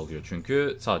daha da zor oluyor.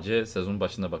 Çünkü sadece sezon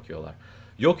başına bakıyorlar.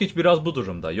 Jokic biraz bu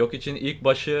durumda. Jokic'in ilk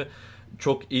başı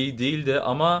çok iyi değildi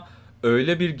ama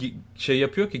öyle bir şey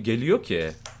yapıyor ki, geliyor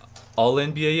ki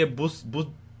All-NBA'ye bu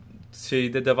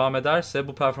şeyde devam ederse,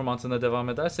 bu performansına devam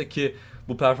ederse, ki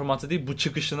bu performansı değil bu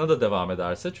çıkışına da devam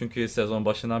ederse, çünkü sezon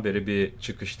başından beri bir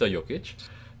çıkışta Jokic.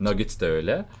 Nuggets de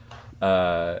öyle.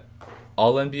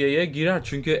 All-NBA'ye girer.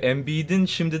 Çünkü Embiid'in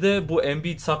şimdi de bu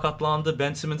Embiid sakatlandı.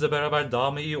 Ben Simmons'la beraber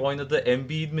daha mı iyi oynadı?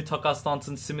 Embiid mi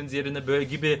takaslansın Simmons yerine, böyle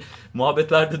gibi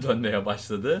muhabbetler de dönmeye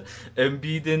başladı.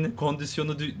 Embiid'in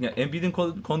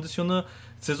kondisyonu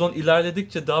sezon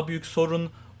ilerledikçe daha büyük sorun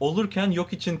olurken,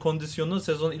 yok için kondisyonu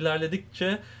sezon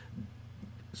ilerledikçe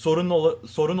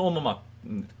sorun olmamak,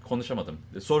 konuşamadım.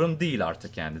 Sorun değil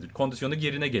artık yani. Kondisyonu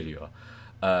yerine geliyor.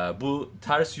 Bu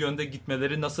ters yönde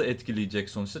gitmeleri nasıl etkileyecek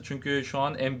sonuçta? Çünkü şu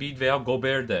an Embiid veya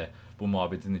Gobert de bu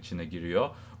muhabbetin içine giriyor.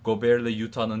 Gobert'le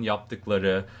Utah'nın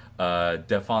yaptıkları,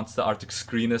 defansta artık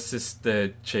screen assist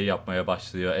de yapmaya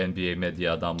başlıyor NBA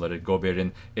medya adamları,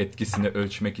 Gobert'in etkisini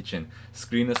ölçmek için.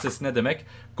 Screen assist ne demek?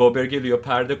 Gobert geliyor,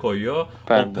 perde koyuyor.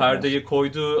 O perdeyi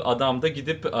koyduğu adam da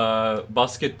gidip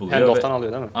basket buluyor. Handoff'tan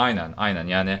alıyor değil mi? Aynen.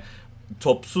 Yani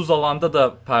topsuz alanda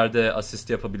da perde asist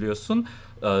yapabiliyorsun.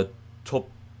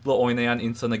 Topla oynayan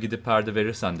insana gidip perde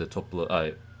verirsen de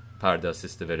perde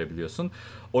asisti verebiliyorsun.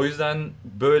 O yüzden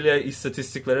böyle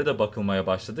istatistiklere de bakılmaya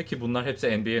başladı ki bunlar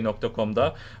hepsi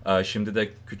NBA.com'da. Şimdi de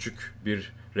küçük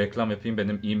bir reklam yapayım.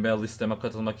 Benim e-mail listeme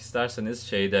katılmak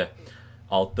isterseniz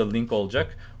altta link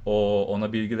olacak.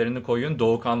 Ona bilgilerini koyun.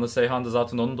 Doğukan'la Seyhan da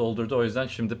zaten onu doldurdu. O yüzden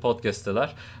şimdi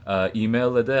podcast'teler.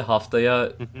 E-mail'le de haftaya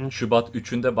Şubat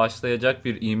 3'ünde başlayacak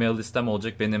bir e-mail listem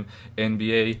olacak. Benim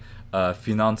NBA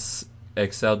finans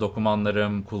Excel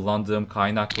dokümanlarım, kullandığım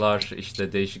kaynaklar,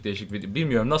 işte değişik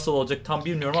bilmiyorum nasıl olacak tam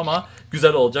bilmiyorum ama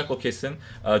güzel olacak, o kesin.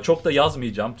 Çok da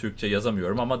yazmayacağım, Türkçe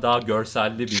yazamıyorum ama daha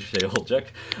görselli bir şey olacak.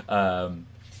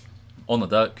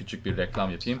 Ona da küçük bir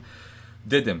reklam yapayım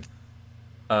dedim.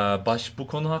 Bu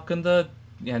konu hakkında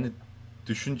yani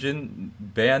düşüncen,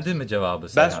 beğendin mi cevabı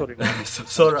sen? Ben sorayım.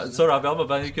 Sor abi, ama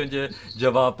ben ilk önce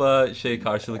cevaba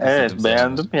karşılık istedim. Evet,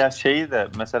 beğendim. Ya de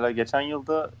mesela geçen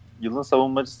yılın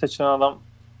savunmacısı seçilen adam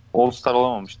All-Star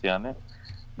olamamıştı yani.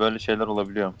 Böyle şeyler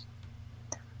olabiliyor.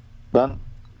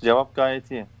 Cevap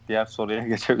gayet iyi. Diğer soruya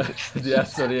geçebiliriz. Diğer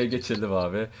soruya geçelim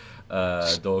abi.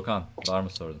 Doğukan, var mı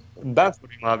sorun? Ben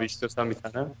sorayım abi, istiyorsan bir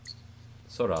tane.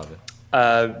 Sor abi.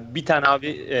 Bir tane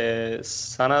abi,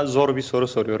 sana zor bir soru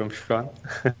soruyorum şu an.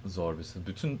 Zor bir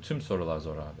soru. Tüm sorular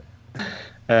zor abi.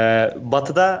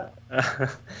 Batı'da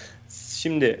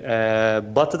şimdi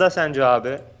Batı'da sence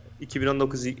abi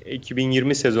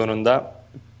 2019-2020 sezonunda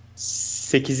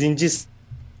 8.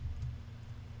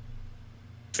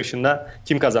 başında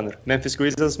kim kazanır? Memphis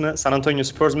Grizzlies mi, San Antonio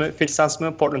Spurs mu, Phoenix Suns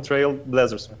mı, Portland Trail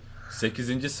Blazers mı?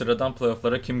 8. sıradan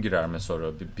playoff'lara kim girer mi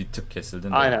soru? Bir tık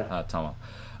kesildin de. Aynen. Ha, tamam.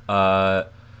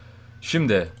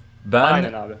 Şimdi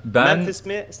aynen abi. Memphis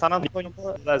mi, San Antonio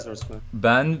mu, Blazers mı?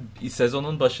 Ben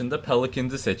sezonun başında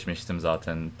Pelicans'ı seçmiştim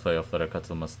zaten playoff'lara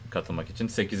katılmak için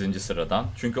 8. sıradan.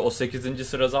 Çünkü o 8.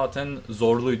 sıra zaten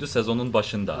zorluydu sezonun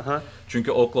başında. Aha.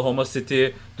 Çünkü Oklahoma City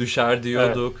düşer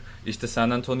diyorduk. Evet. İşte San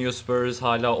Antonio Spurs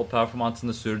hala o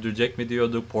performansını sürdürecek mi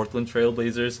diyorduk. Portland Trail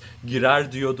Blazers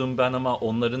girer diyordum ben ama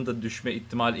onların da düşme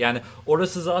ihtimali. Yani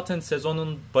orası zaten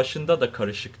sezonun başında da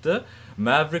karışıktı.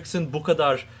 Mavericks'in bu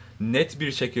kadar net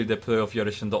bir şekilde playoff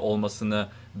yarışında olmasını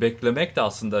beklemek de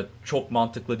aslında çok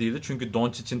mantıklı değildi. Çünkü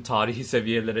Doncic'in tarihi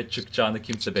seviyelere çıkacağını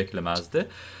kimse beklemezdi.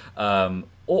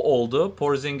 O oldu.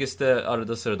 Porzingis de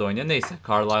arada sırada oynuyor. Neyse,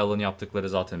 Carlisle'ın yaptıkları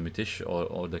zaten müthiş.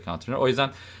 Oradaki antrenör. O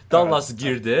yüzden Dallas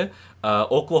girdi.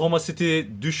 Oklahoma City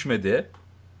düşmedi.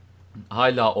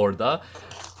 Hala orada.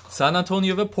 San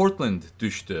Antonio ve Portland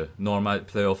düştü normal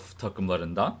playoff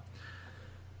takımlarından.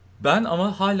 Ben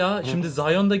ama hala şimdi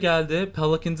Zion da geldi.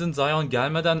 Pelicans'ın Zion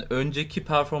gelmeden önceki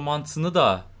performansını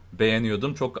da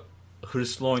beğeniyordum. Çok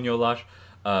hırslı oynuyorlar.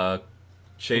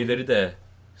 Şeyleri de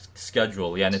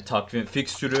schedule, yani takvim,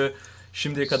 fikstürü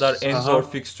şimdiye kadar en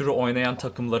zor fikstürü oynayan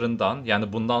takımlarından.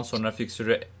 Yani bundan sonra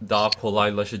fikstürü daha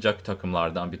kolaylaşacak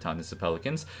takımlardan bir tanesi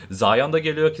Pelicans. Zion da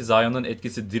geliyor ki Zion'un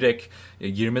etkisi direkt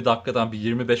 20 dakikadan bir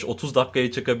 25-30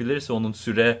 dakikaya çıkabilirse onun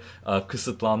süre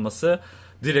kısıtlanması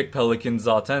direkt Pelicans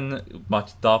zaten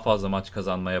daha fazla maç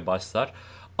kazanmaya başlar.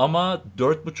 Ama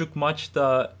 4,5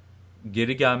 maçta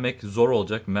geri gelmek zor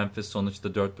olacak. Memphis sonuçta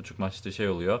 4,5 maçta şey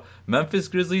oluyor. Memphis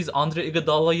Grizzlies Andre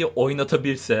Iguodala'yı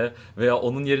oynatabilse veya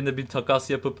onun yerine bir takas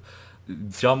yapıp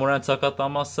Ja Morant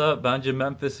sakatlanmazsa bence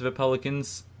Memphis ve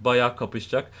Pelicans bayağı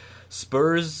kapışacak.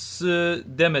 Spurs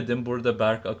demedim. Burada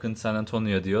Berk Akın San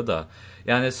Antonio diyor da.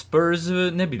 Yani Spurs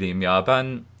ne bileyim ya,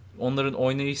 ben onların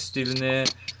oynayış stilini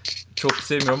çok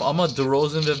sevmiyorum ama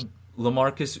DeRozan ve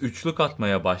LaMarcus üçlük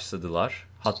atmaya başladılar.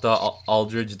 Hatta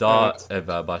Aldridge daha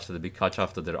evvel başladı. Birkaç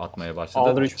haftadır atmaya başladı.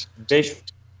 Aldridge 5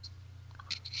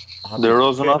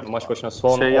 DeRozan maç başına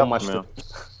son şey 10 maçta.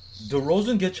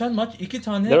 DeRozan geçen maç 2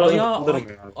 tane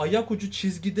ayak ucu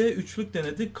çizgide üçlük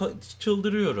denedi.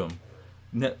 Çıldırıyorum.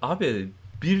 Ne abi,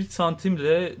 1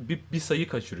 santimle bir sayı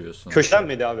kaçırıyorsun. Köşeden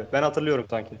miydi abi? Ben hatırlıyorum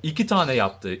sanki. 2 tane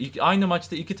yaptı. Aynı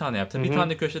maçta 2 tane yaptı. Hı-hı. Bir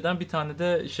tane köşeden, bir tane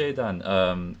de şeyden,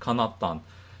 kanattan.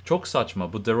 Çok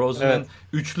saçma. Bu DeRozan'ın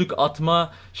üçlük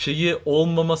atma şeyi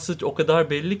olmaması o kadar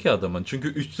belli ki adamın. Çünkü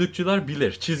üçlükçüler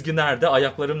bilir. Çizgi nerede,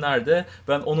 ayaklarım nerede,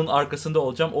 ben onun arkasında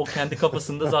olacağım. O kendi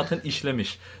kafasında zaten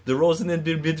işlemiş. DeRozan'ın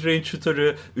bir mid-range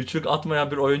shooter'ı, üçlük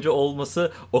atmayan bir oyuncu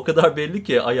olması o kadar belli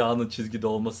ki ayağının çizgide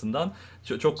olmasından.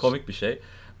 Çok komik bir şey.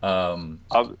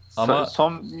 Abi ama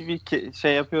son bir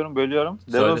şey yapıyorum, bölüyorum.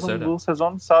 Söyle. DeRozan bu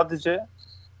sezon sadece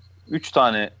 3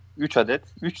 adet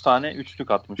 3 tane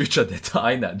üçlük atmış. 3 adet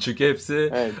aynen. Çünkü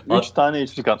hepsi evet, 3 tane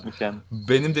üçlük atmış yani.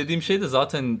 Benim dediğim şey de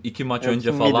zaten 2 maç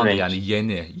önce falan yani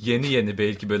yeni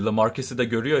belki böyle LaMarcus'ı da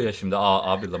görüyor ya şimdi.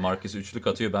 Abi LaMarcus üçlük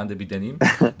atıyor, ben de bir deneyeyim.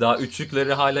 Daha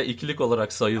üçlükleri hala ikilik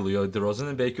olarak sayılıyor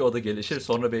DeRozan'ın. Belki o da gelişir.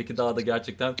 Sonra belki daha da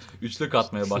gerçekten üçlük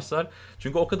atmaya başlar.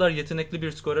 Çünkü o kadar yetenekli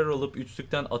bir skorer olup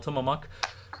üçlükten atamamak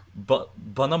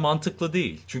bana mantıklı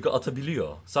değil. Çünkü atabiliyor.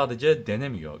 Sadece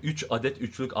denemiyor. 3 adet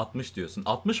üçlük atmış diyorsun.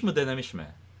 60 mı, denemiş mi?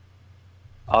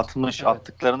 60 evet.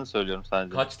 Attıklarını söylüyorum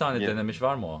sadece. Kaç tane denemiş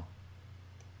var mı o?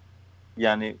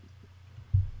 Yani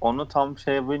onu tam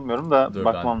bilmiyorum da dur,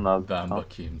 bakmam lazım. Ben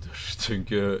bakayım dur.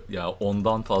 Çünkü ya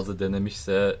ondan fazla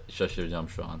denemişse şaşıracağım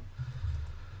şu an.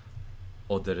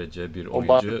 O derece bir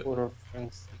oyuncu.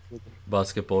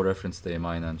 Basketball Reference'deyim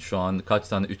aynen. Şu an kaç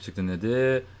tane üçlük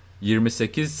denedi?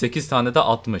 28, 8 tane de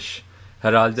 60.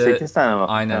 Herhalde 8 tane mi?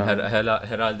 Aynen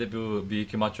herhalde bu bir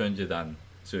iki maç önceden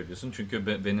söylüyorsun.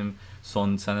 Çünkü benim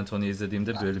son San Antonio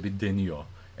izlediğimde böyle bir deniyor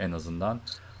en azından.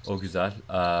 O güzel.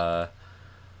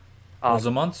 O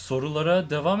zaman sorulara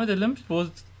devam edelim. Bu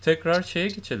tekrar şeye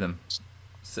geçelim.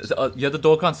 Ya da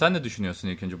Doğukan, sen ne düşünüyorsun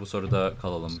ilk önce, bu soruda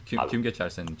kalalım. Kim geçer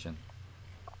senin için?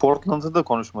 Portland'ı da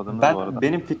konuşmadınız bu arada.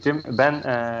 Benim fikrim,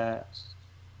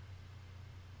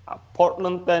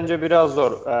 Portland bence biraz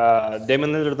zor.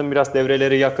 Damian Lillard'ın biraz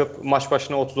devreleri yakıp maç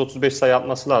başına 30-35 sayı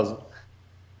atması lazım.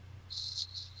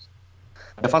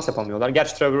 Defans yapamıyorlar.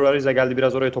 Gerçi Trevor Ariza geldi,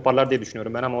 biraz orayı toparlar diye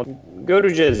düşünüyorum ben ama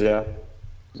göreceğiz ya.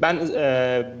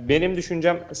 Benim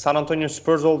düşüncem San Antonio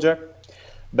Spurs olacak.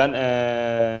 Ben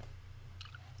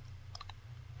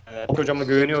hocama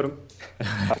güveniyorum.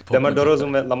 DeMar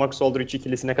DeRozan ve LaMarcus Aldridge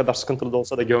ikilisi ne kadar sıkıntılı da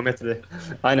olsa da geometri.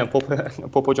 Aynen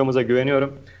Pop hocamıza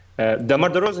güveniyorum.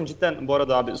 DeMar DeRozan cidden bu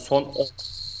arada abi son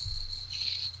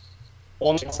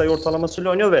 10 sayı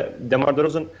ortalamasıyla oynuyor ve DeMar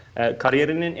DeRozan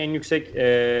kariyerinin en yüksek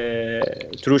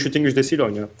true shooting yüzdesiyle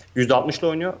oynuyor. %60'la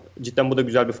oynuyor. Cidden bu da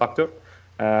güzel bir faktör.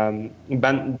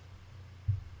 Ben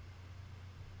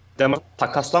DeMar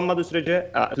takaslanmadığı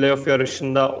sürece playoff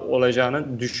yarışında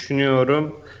olacağını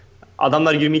düşünüyorum.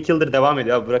 Adamlar 22 yıldır devam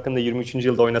ediyor. Bırakın da 23.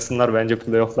 yılda oynasınlar bence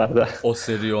playoff'larda. O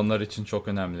seri onlar için çok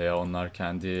önemli ya. Onlar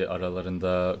kendi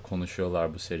aralarında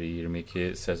konuşuyorlar bu seriyi.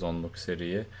 22 sezonluk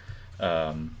seriyi.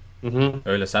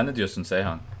 Öyle, sen ne diyorsun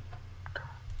Seyhan?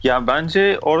 Ya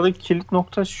bence oradaki kilit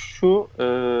nokta şu.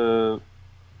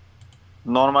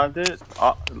 Normalde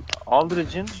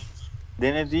Aldridge'in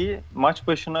denediği maç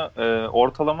başına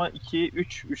ortalama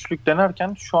 2-3 üçlük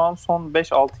denerken şu an son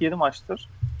 5-6-7 maçtır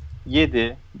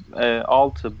 7,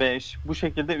 6, 5 bu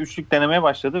şekilde üçlük denemeye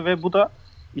başladı ve bu da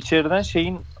içeriden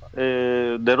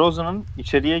DeRozan'ın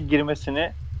içeriye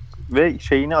girmesini ve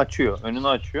şeyini açıyor, önünü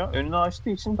açıyor. Önünü açtığı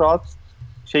için rahat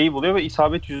şeyi buluyor ve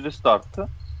isabet yüzdesi de arttı.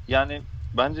 Yani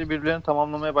bence birbirlerini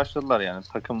tamamlamaya başladılar yani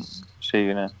takım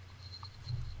şeyine.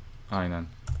 Aynen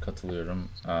katılıyorum.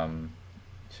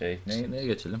 Neye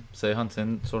geçelim? Seyhan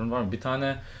senin sorun var mı? Bir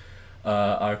tane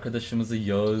arkadaşımızı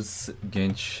Yağız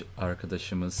genç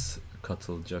arkadaşımız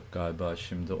katılacak galiba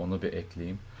şimdi onu bir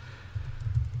ekleyeyim.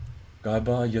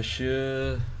 Galiba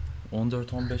yaşı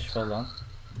 14-15 falan.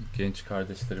 Genç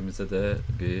kardeşlerimize de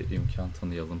bir imkan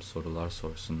tanıyalım sorular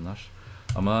sorsunlar.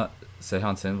 Ama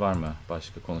Seyhan senin var mı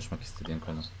başka konuşmak istediğin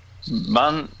konu?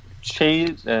 Ben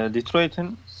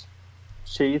Detroit'in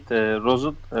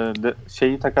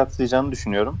Rose'u takaslayacağını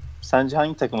düşünüyorum. Sence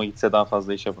hangi takıma gitse daha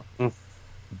fazla iş yapar?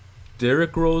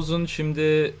 Derrick Rose'un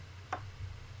şimdi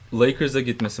Lakers'a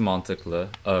gitmesi mantıklı.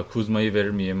 Kuzma'yı verir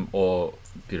miyim? O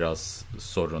biraz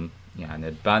sorun.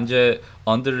 Yani bence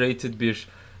underrated bir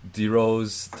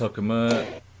DeRozan takımı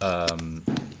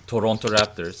Toronto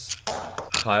Raptors.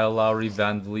 Kyle Lowry,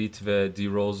 Van Vliet ve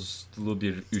DeRozan'lu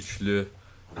bir üçlü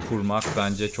kurmak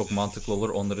bence çok mantıklı olur.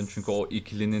 Onların çünkü o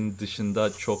ikilinin dışında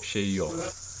çok şey yok.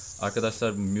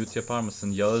 Arkadaşlar mute yapar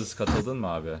mısın? Yağız katıldın mı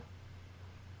abi?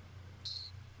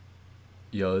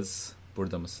 Yağız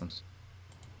burada mısın?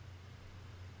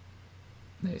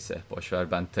 Neyse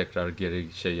boşver ben tekrar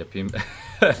geri yapayım.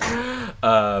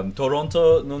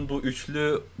 Toronto'nun bu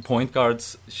üçlü point guard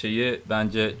şeyi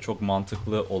bence çok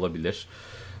mantıklı olabilir.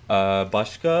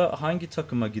 Başka hangi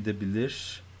takıma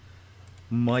gidebilir?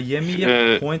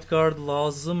 Miami'ye point guard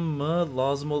lazım mı?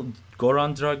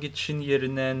 Goran Dragic'in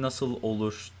yerine nasıl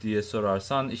olur diye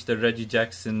sorarsan işte Reggie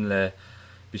Jackson'le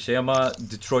bir şey ama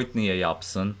Detroit niye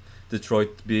yapsın?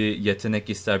 Detroit bir yetenek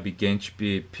ister, bir genç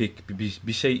bir pick,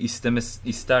 bir şey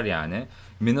ister yani.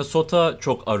 Minnesota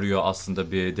çok arıyor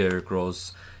aslında bir Derrick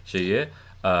Rose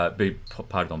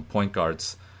point guard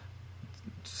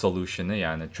solution'ı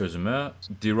yani çözümü.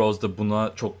 DeRozan da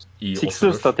buna çok iyi oturur.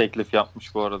 Sixers da teklif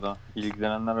yapmış bu arada.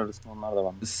 İlgilenenler arasında onlar da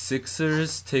var.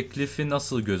 Sixers teklifi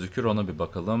nasıl gözükür ona bir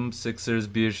bakalım. Sixers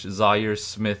bir Zaire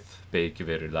Smith belki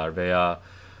verirler veya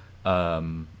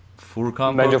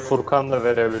Bence Furkan da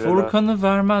verebilirler. Furkan'ı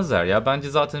vermezler ya. Bence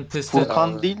zaten Pistons...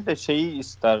 Furkan değil de şeyi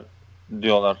ister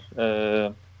diyorlar.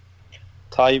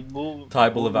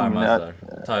 Tybal'ı vermezler.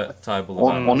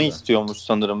 Onu istiyormuş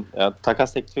sanırım. Ya,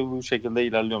 takas teklifi bu şekilde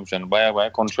ilerliyormuş. Yani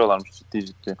baya konuşuyorlarmış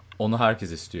ciddi. Onu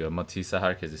herkes istiyor. Matisse'i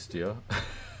herkes istiyor.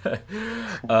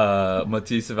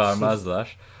 Matisse'i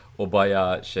vermezler. O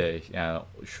baya yani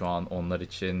şu an onlar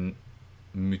için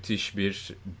müthiş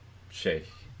bir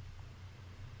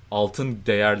altın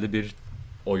değerli bir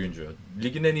oyuncu.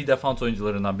 Ligin en iyi defans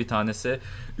oyuncularından bir tanesi.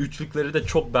 Üçlükleri de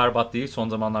çok berbat değil. Son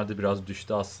zamanlarda biraz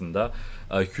düştü aslında.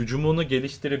 Hücumunu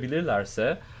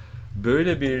geliştirebilirlerse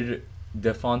böyle bir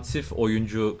defansif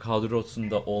oyuncu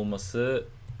kadrosunda olması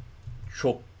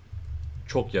çok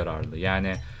çok yararlı.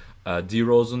 Yani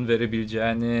DeRozan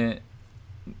verebileceğini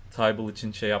Tybal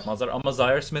için yapmazlar ama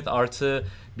Zaire Smith artı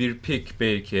bir pick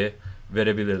belki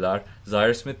verebilirler.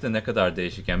 Zaire Smith de ne kadar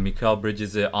değişik. Yani Mikal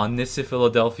Bridges'i annesi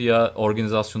Philadelphia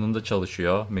organizasyonunda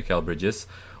çalışıyor. Mikal Bridges.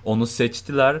 Onu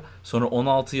seçtiler. Sonra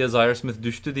 16'ya Zaire Smith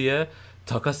düştü diye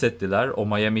takas ettiler. O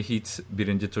Miami Heat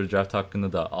birinci tur draft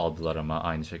hakkını da aldılar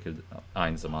ama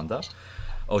aynı zamanda.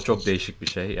 O çok değişik bir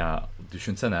şey. Ya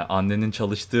düşünsene annenin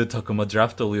çalıştığı takıma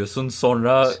draft alıyorsun.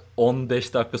 Sonra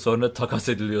 15 dakika sonra takas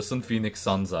ediliyorsun Phoenix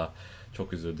Suns'a.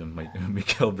 Çok üzüldüm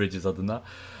Mikal Bridges adına.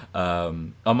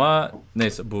 Ama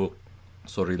neyse bu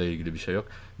soruyla ilgili bir şey yok.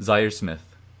 Zaire Smith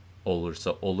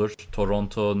olursa olur.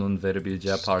 Toronto'nun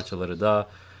verebileceği parçaları da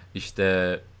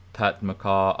işte Pat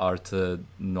McCaw artı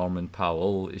Norman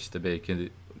Powell, işte belki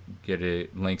geri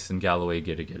Langston Galloway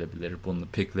geri gelebilir. Bunun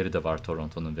pickleri de var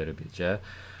Toronto'nun verebileceği.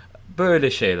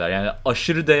 Böyle şeyler. Yani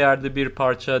aşırı değerli bir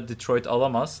parça Detroit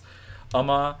alamaz.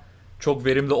 Ama çok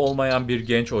verimli olmayan bir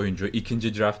genç oyuncu.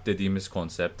 İkinci draft dediğimiz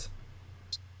konsept.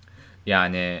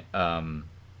 Yani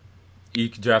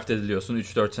ilk draft ediliyorsun.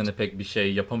 3-4 sene pek bir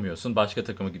şey yapamıyorsun. Başka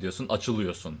takıma gidiyorsun.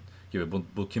 Açılıyorsun gibi.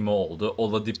 Bu kim oldu?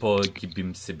 Oladipo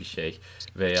gibimsi bir şey.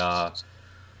 Veya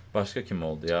başka kim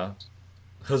oldu ya?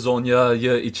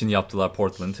 Hezonya'yı için yaptılar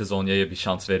Portland. Hezonya'ya bir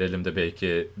şans verelim de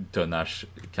belki döner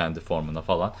kendi formuna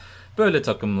falan.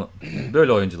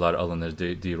 Böyle oyuncular alınır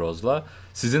DeRozan'la.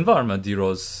 Sizin var mı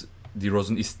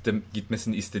DeRozan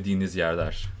gitmesini istediğiniz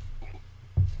yerler?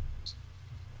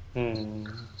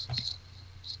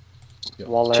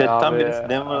 Chat'ten birisi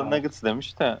Denver Nuggets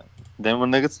demiş de Denver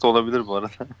Nuggets de olabilir bu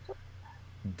arada.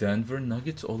 Denver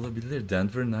Nuggets olabilir.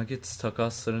 Denver Nuggets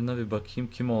takaslarına bir bakayım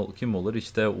kim olur?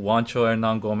 İşte Juancho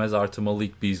Hernangomez artı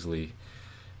Malik Beasley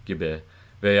gibi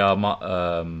veya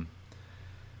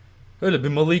öyle bir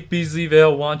Malik Beasley veya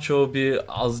Juancho bir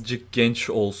azıcık genç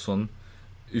olsun.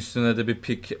 Üstüne de bir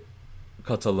pick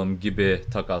katalım gibi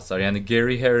takaslar. Yani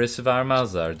Gary Harris'i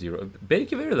vermezler diyor.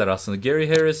 Belki verirler aslında. Gary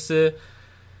Harris'i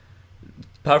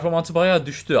performansı bayağı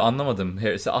düştü. Anlamadım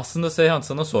Harris'i. Aslında Seyhan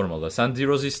sana sormalı. Sen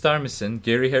D-Rose'u ister misin?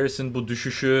 Gary Harris'in bu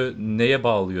düşüşü neye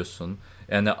bağlıyorsun?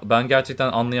 Yani ben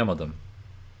gerçekten anlayamadım.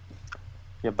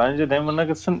 Ya bence Denver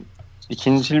Nuggets'ın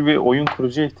ikincil bir oyun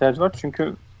kurucuya ihtiyacı var.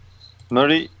 Çünkü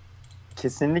Murray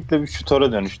kesinlikle bir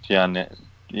şutöre dönüştü yani.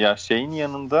 Ya şeyin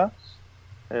yanında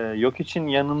Jokic'in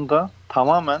yanında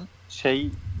tamamen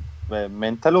ve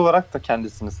mental olarak da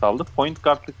kendisini saldı. Point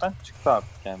guardlıktan çıktı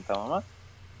artık yani tamamen.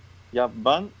 Ya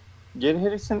ben Gary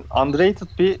Harris'in underrated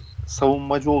bir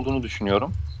savunmacı olduğunu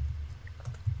düşünüyorum.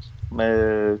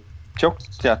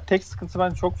 Tek sıkıntı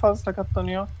bence çok fazla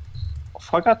sakatlanıyor.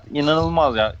 Fakat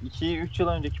inanılmaz ya. 2-3 yıl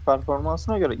önceki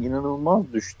performansına göre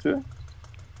inanılmaz düştü.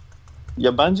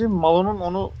 Ya bence Malone'un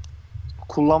onu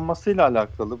kullanmasıyla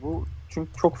alakalı bu.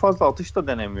 Çünkü çok fazla atış da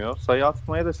denemiyor. Sayı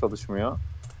atmaya da çalışmıyor.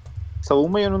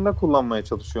 Savunma yönünde kullanmaya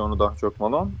çalışıyor onu daha çok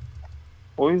Malone.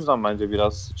 O yüzden bence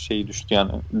biraz düştü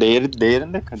yani.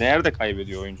 Değer de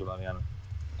kaybediyor oyuncular yani.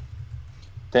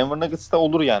 Denver Nuggets'ta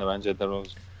olur yani bence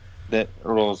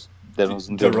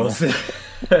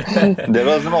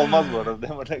DeRozan olmaz bu arada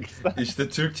Denver Nuggets'ta. İşte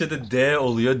Türkçe'de D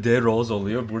oluyor, DeRozan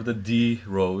oluyor. Burada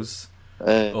D-Rose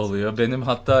oluyor. Benim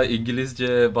hatta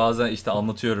İngilizce bazen işte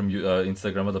anlatıyorum,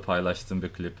 Instagram'a da paylaştığım bir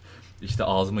klip. İşte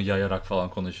ağzımı yayarak falan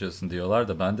konuşuyorsun diyorlar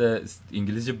da ben de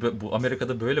İngilizce bu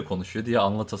Amerika'da böyle konuşuyor diye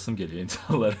anlatasım geliyor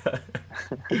insanlara.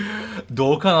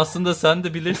 Doğukan aslında sen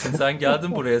de bilirsin. Sen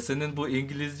geldin buraya. Senin bu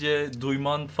İngilizce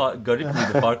duyman garip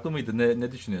miydi? Farklı mıydı?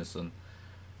 Ne düşünüyorsun?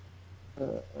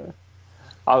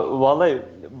 Abi, vallahi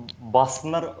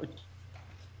Bostonlar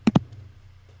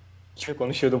kim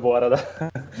konuşuyordu bu arada?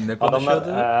 Ne konuşuyordu?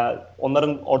 Adamlar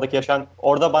onların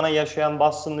orada bana yaşayan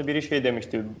Boston'lı biri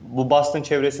demişti. Bu Boston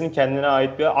çevresinin kendine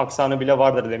ait bir aksanı bile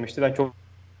vardır demişti. Ben çok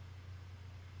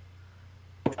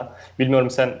bilmiyorum,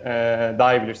 sen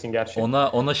daha iyi bilirsin gerçi.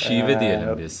 Ona şive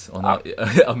diyelim biz. Ona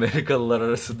Amerikalılar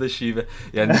arasında şive.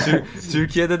 Yani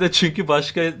Türkiye'de de çünkü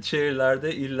başka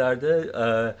şehirlerde, illerde,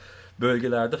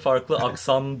 bölgelerde farklı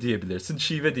aksan diyebilirsin,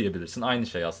 şive diyebilirsin. Aynı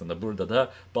şey aslında. Burada da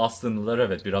Bostonlılar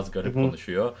evet biraz garip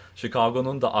konuşuyor.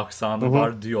 Chicago'nun da aksanı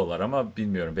var diyorlar ama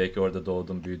bilmiyorum. Belki orada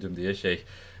doğdum, büyüdüm diye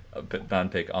ben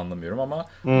pek anlamıyorum ama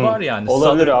var yani.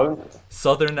 Olabilir abi.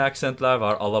 Southern accent'ler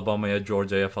var. Alabama'ya,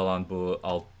 Georgia'ya falan bu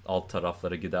alt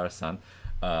taraflara gidersen.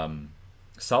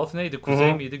 South neydi?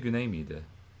 Kuzey miydi? Güney miydi?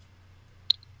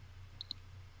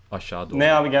 Aşağı doğru.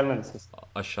 Ne abi, gelmedi ses.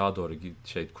 Aşağı doğru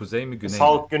kuzey mi güney mi?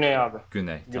 South güney abi.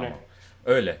 Güney. Tamam.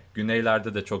 Öyle.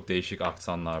 Güneylerde de çok değişik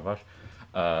aksanlar var.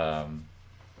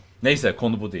 Neyse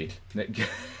konu bu değil.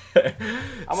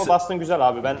 Ama Boston güzel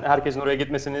abi. Ben herkesin oraya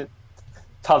gitmesini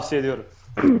tavsiye ediyorum.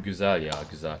 Güzel ya,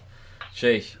 güzel.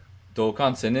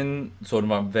 Doğukan, senin sorun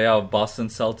var veya Boston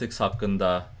Celtics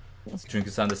hakkında,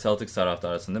 çünkü sen de Celtics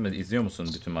taraftarısın değil mi? İzliyor musun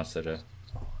bütün maçları?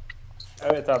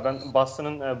 Evet abi, ben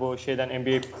Boston'ın bu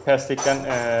NBA Pass'ten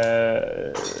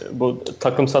bu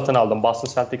takım satın aldım. Boston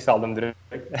Celtics aldım direkt.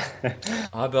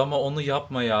 Abi ama onu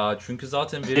yapma ya. Çünkü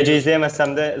zaten Gece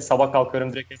izleyemezsem de sabah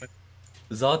kalkıyorum direkt.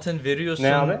 Zaten veriyorsun.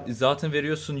 Ne abi? Zaten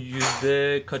veriyorsun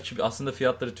yüzde kaç, aslında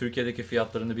fiyatları, Türkiye'deki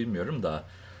fiyatlarını bilmiyorum da.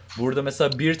 Burada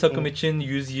mesela bir takım için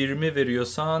 120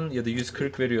 veriyorsan ya da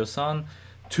 140 veriyorsan,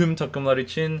 tüm takımlar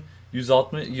için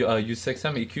 160,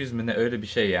 180 mi 200 mi ne, öyle bir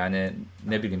şey yani.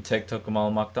 Ne bileyim, tek takım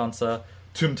almaktansa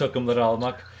tüm takımları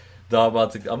almak daha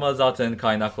mantıklı. Ama zaten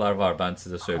kaynaklar var, ben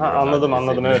size söylüyorum.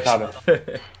 Anladım evet abi.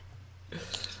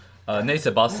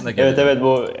 Neyse, Boston'a gelelim. Evet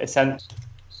bu sen...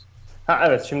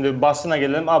 Evet, şimdi Boston'a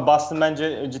gelelim. Abi Boston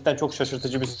bence cidden çok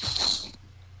şaşırtıcı bir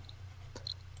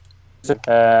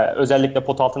özellikle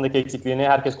pot altındaki eksikliğini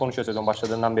herkes konuşuyor sezon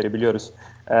başladığından beri, biliyoruz.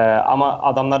 Ama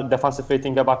adamlar defensive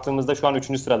rating'e baktığımızda şu an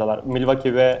 3. sıradalar.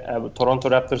 Milwaukee ve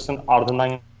Toronto Raptors'ın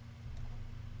ardından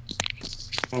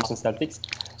Celtics.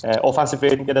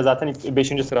 Offensive rating'de de zaten 5.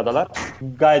 sıradalar.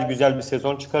 Gayet güzel bir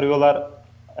sezon çıkarıyorlar.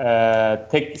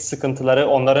 Tek sıkıntıları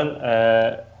onların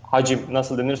hacim,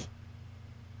 nasıl denir?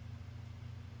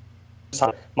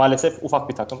 Maalesef ufak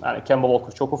bir takım. Yani Kemba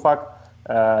Walker çok ufak.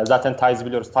 Zaten Tyus'u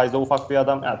biliyoruz. Tyus da ufak bir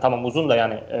adam. Yani tamam, uzun da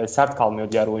yani sert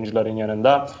kalmıyor diğer oyuncuların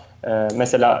yanında.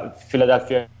 Mesela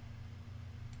Philadelphia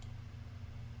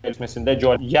gelişmesinde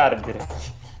Joel yer direkt.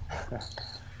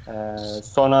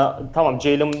 Sonra tamam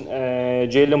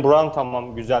Jaylen Brown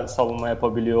tamam güzel savunma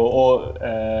yapabiliyor. O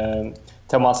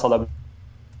temas alabiliyor.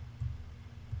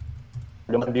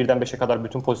 Birden 5'e kadar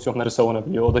bütün pozisyonları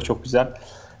savunabiliyor. O da çok güzel.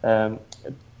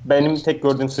 Benim tek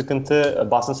gördüğüm sıkıntı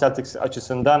Boston Celtics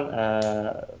açısından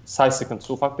size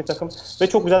sıkıntısı. Ufak bir takım ve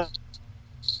çok güzel.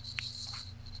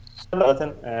 Zaten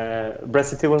Brad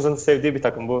Stevens'ın sevdiği bir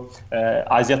takım bu.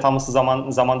 Isaiah Thomas'ı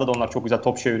zamanda da onlar çok güzel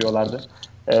top çeviriyorlardı.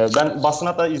 Ben Boston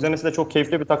hatta izlemesi de çok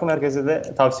keyifli bir takım. Herkese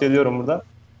de tavsiye ediyorum burada.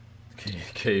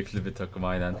 Keyifli bir takım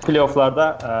aynen.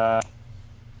 Playoff'larda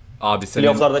Abi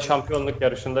playoff'larda şampiyonluk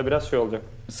yarışında biraz şey olacak.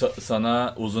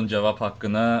 Sana uzun cevap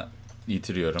hakkını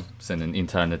yitiriyorum senin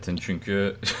internetin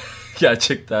çünkü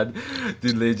gerçekten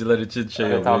dinleyiciler için şey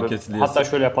Evet oluyor abi. kesiliyor. Hatta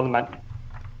şöyle yapalım ben.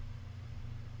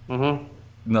 Hı-hı.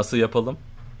 Nasıl yapalım?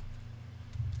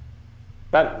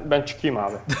 Ben çıkayım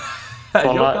abi.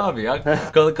 Sonra... Yok abi ya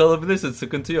kalabilirsin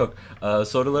sıkıntı yok.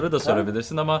 Soruları da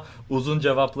sorabilirsin ama uzun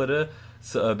cevapları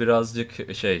birazcık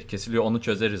kesiliyor onu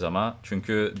çözeriz ama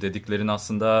çünkü dediklerin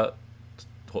aslında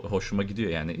hoşuma gidiyor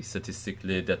yani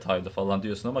istatistikli detaylı falan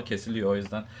diyorsun ama kesiliyor o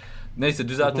yüzden. Neyse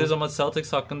düzeltiriz ama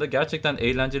Celtics hakkında gerçekten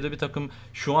eğlenceli bir takım.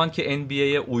 Şu anki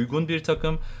NBA'ye uygun bir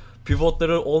takım.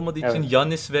 Pivotları olmadığı için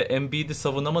Giannis ve Embiid'i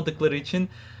savunamadıkları için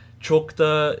çok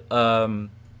da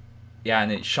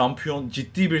yani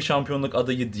ciddi bir şampiyonluk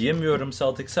adayı diyemiyorum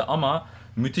Celtics'e ama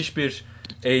müthiş bir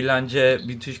eğlence,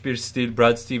 müthiş bir stil.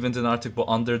 Brad Stevens'ın artık bu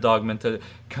underdog mentality.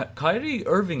 Kyrie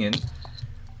Irving'in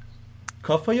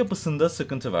kafa yapısında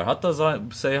sıkıntı var. Hatta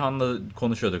Seyhan'la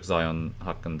konuşuyorduk Zion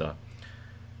hakkında.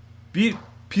 Bir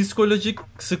psikolojik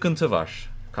sıkıntı var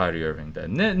Kyrie Irving'de.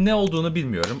 Ne olduğunu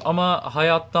bilmiyorum ama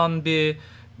hayattan bir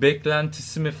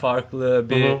beklentisi mi farklı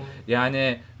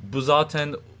yani bu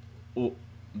zaten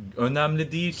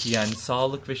önemli değil ki yani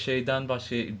sağlık ve şeyden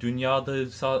başka dünyada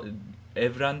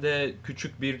evrende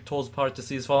küçük bir toz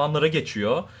parçasıyız falanlara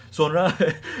geçiyor. Sonra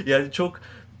yani çok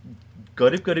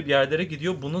garip yerlere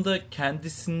gidiyor. Bunu da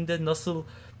kendisinde nasıl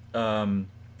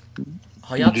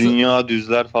hayat... Dünya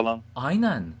düzler falan.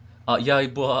 Aynen.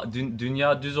 Ya bu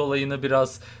dünya düz olayını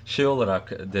biraz şey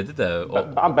olarak dedi de...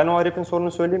 Ben o herifin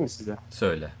sorunu söyleyeyim mi size?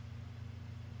 Söyle.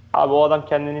 Abi o adam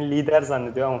kendini lider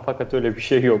zannediyor ama fakat öyle bir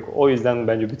şey yok. O yüzden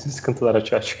bence bütün sıkıntılar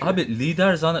açığa çıkıyor. Abi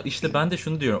lider işte ben de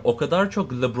şunu diyorum. O kadar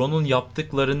çok LeBron'un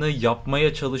yaptıklarını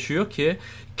yapmaya çalışıyor ki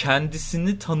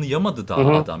kendisini tanıyamadı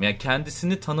daha adam. Yani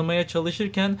kendisini tanımaya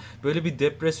çalışırken böyle bir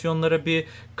depresyonlara bir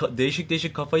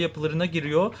değişik kafa yapılarına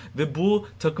giriyor ve bu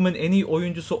takımın en iyi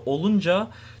oyuncusu olunca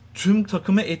tüm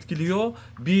takımı etkiliyor.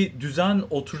 Bir düzen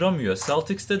oturamıyor.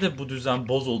 Celtics'te de bu düzen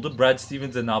bozuldu. Brad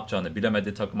Stevens de ne yapacağını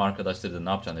bilemedi. Takım arkadaşları da ne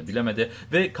yapacağını bilemedi.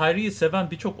 Ve Kyrie'yi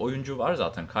seven birçok oyuncu var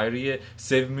zaten. Kyrie'yi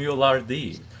sevmiyorlar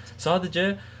değil.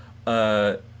 Sadece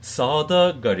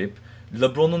sahada garip.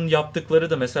 LeBron'un yaptıkları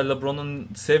da mesela LeBron'un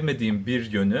sevmediğim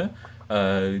bir yönü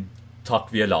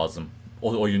takviye lazım.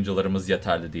 O oyuncularımız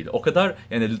yeterli değil. O kadar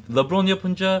yani LeBron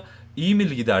yapınca iyi mi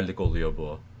liderlik oluyor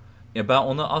bu? Ya ben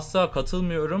ona asla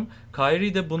katılmıyorum.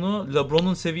 Kyrie de bunu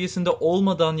LeBron'un seviyesinde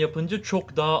olmadan yapınca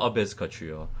çok daha abes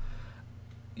kaçıyor.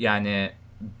 Yani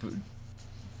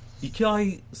 2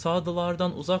 ay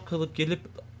sahadalardan uzak kalıp gelip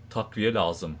takviye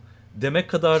lazım demek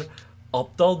kadar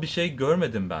aptal bir şey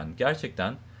görmedim ben.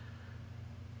 Gerçekten.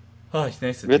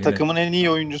 Neyse. Ve takımın en iyi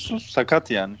oyuncusu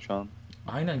sakat yani şu an.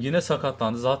 Aynen yine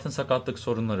sakatlandı. Zaten sakatlık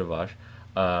sorunları var.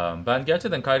 Ben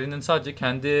gerçekten Kyrie'nin sadece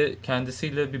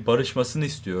kendisiyle bir barışmasını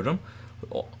istiyorum.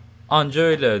 Anca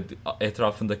öyle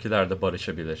etrafındakiler de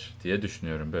barışabilir diye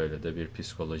düşünüyorum. Böyle de bir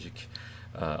psikolojik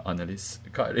analiz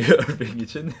Kyrie Irving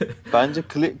için. Bence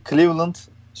Cleveland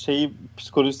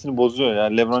psikolojisini bozuyor ya.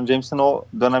 LeBron James'in o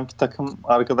dönemki takım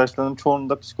arkadaşlarının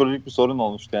çoğunda psikolojik bir sorun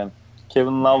olmuştu yani.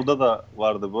 Kevin Love'da da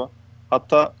vardı bu.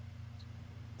 Hatta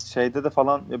şeyde de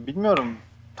falan ya bilmiyorum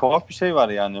tuhaf bir şey var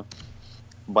yani.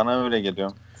 Bana öyle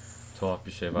geliyor. Tuhaf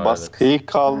bir şey var. Baskıyı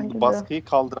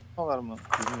kaldıramıyorlar mı?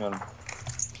 Bilmiyorum.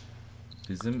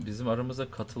 Bizim aramıza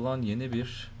katılan yeni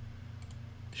bir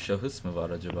şahıs mı var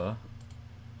acaba?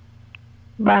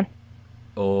 Ben.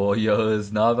 Oo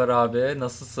Yağız, ne haber abi?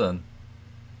 Nasılsın?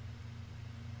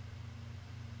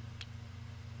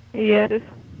 İyi.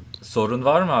 Sorun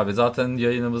var mı abi? Zaten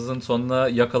yayınımızın sonuna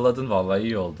yakaladın vallahi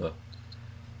iyi oldu.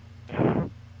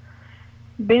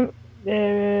 Benim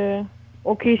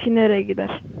OKC nereye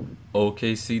gider?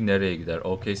 OKC nereye gider?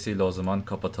 OKC ile o zaman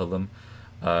kapatalım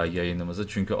yayınımızı.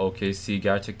 Çünkü OKC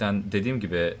gerçekten dediğim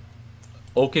gibi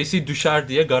OKC düşer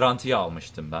diye garantiye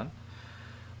almıştım ben.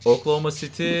 Oklahoma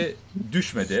City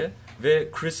düşmedi ve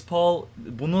Chris Paul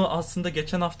bunu aslında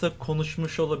geçen hafta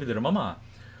konuşmuş olabilirim ama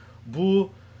bu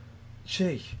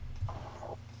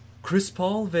Chris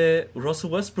Paul ve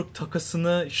Russell Westbrook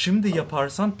takasını şimdi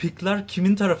yaparsan pickler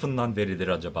kimin tarafından verilir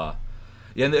acaba?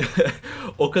 Yani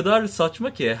o kadar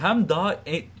saçma ki hem daha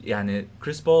yani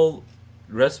Chris Paul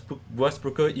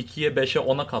Westbrook'u 2'ye 5'e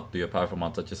 10'a katlıyor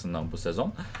performans açısından bu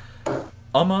sezon.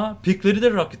 Ama pickleri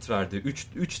de Rockets verdi.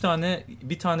 3 tane,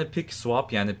 bir tane pick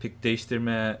swap yani pick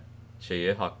değiştirme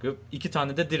şeyi hakkı. 2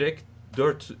 tane de direkt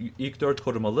ilk 4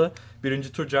 korumalı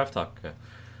 1. tur draft hakkı.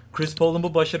 Chris Paul'un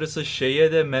bu başarısı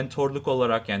Shai'ye de mentorluk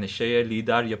olarak yani Shai'ye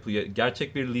lider yapıyor.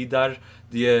 Gerçek bir lider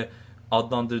diye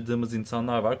adlandırdığımız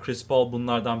insanlar var. Chris Paul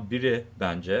bunlardan biri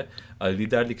bence.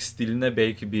 Liderlik stiline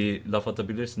belki bir laf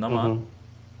atabilirsin ama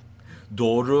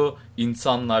doğru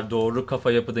insanlar, doğru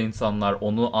kafa yapıda insanlar,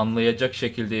 onu anlayacak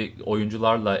şekilde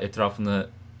oyuncularla etrafını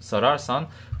sararsan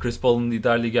Chris Paul'un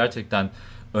liderliği gerçekten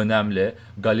önemli.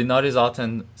 Gallinari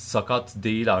zaten sakat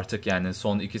değil artık yani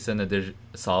son 2 senedir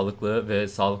sağlıklı ve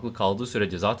sağlıklı kaldığı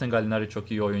sürece zaten Gallinari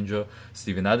çok iyi oyuncu.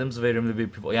 Steven Adams verimli bir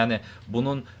pivot. Yani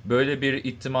bunun böyle bir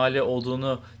ihtimali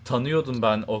olduğunu tanıyordum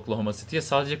ben Oklahoma City'ye.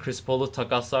 Sadece Chris Paul'u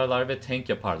takaslarlar ve tank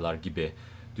yaparlar gibi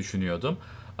düşünüyordum.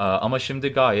 Ama şimdi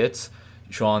gayet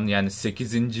şu an yani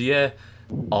 8.'ye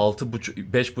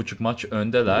 5.5 maç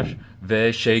öndeler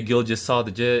ve Shai Gilgeous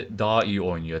sadece daha iyi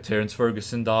oynuyor. Terence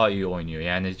Ferguson daha iyi oynuyor.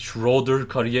 Yani Schroeder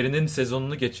kariyerinin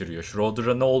sezonunu geçiriyor.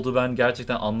 Schroeder'a ne oldu ben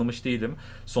gerçekten anlamış değilim.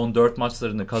 Son 4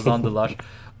 maçlarını kazandılar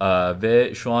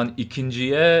ve şu an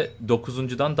 2.'ye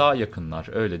 9.'dan daha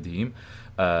yakınlar öyle diyeyim.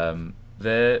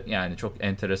 Ve yani çok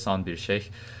enteresan bir şey.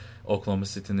 Oklahoma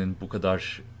City'nin bu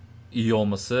kadar iyi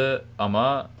olması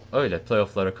ama öyle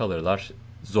playoff'lara kalırlar.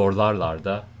 Zorlarlar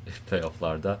da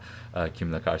playoff'larda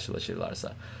kimle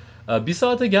karşılaşırlarsa. Bir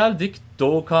saate geldik.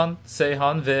 Doğukan,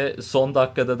 Seyhan ve son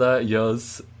dakikada da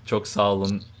Yağız. Çok sağ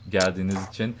olun geldiğiniz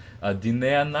için.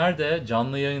 Dinleyenler de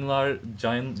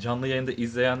canlı yayında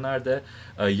izleyenler de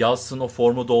yazsın, o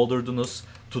formu doldurdunuz.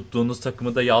 Tuttuğunuz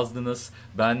takımı da yazdınız.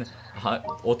 Ben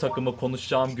o takımı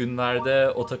konuşacağım günlerde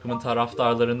o takımın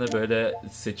taraftarlarını böyle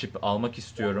seçip almak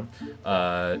istiyorum.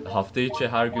 Hafta içi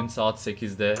her gün saat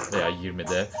 8'de veya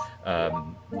 20'de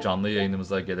canlı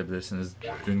yayınımıza gelebilirsiniz.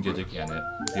 Dün geceki yani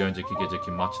bir önceki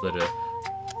geceki maçları,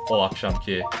 o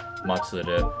akşamki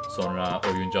maçları, sonra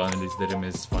oyuncu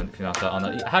analizlerimiz,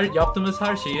 yaptığımız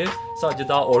her şeyi sadece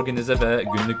daha organize ve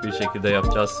günlük bir şekilde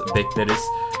yapacağız. Bekleriz.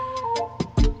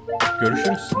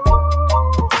 Görüşürüz.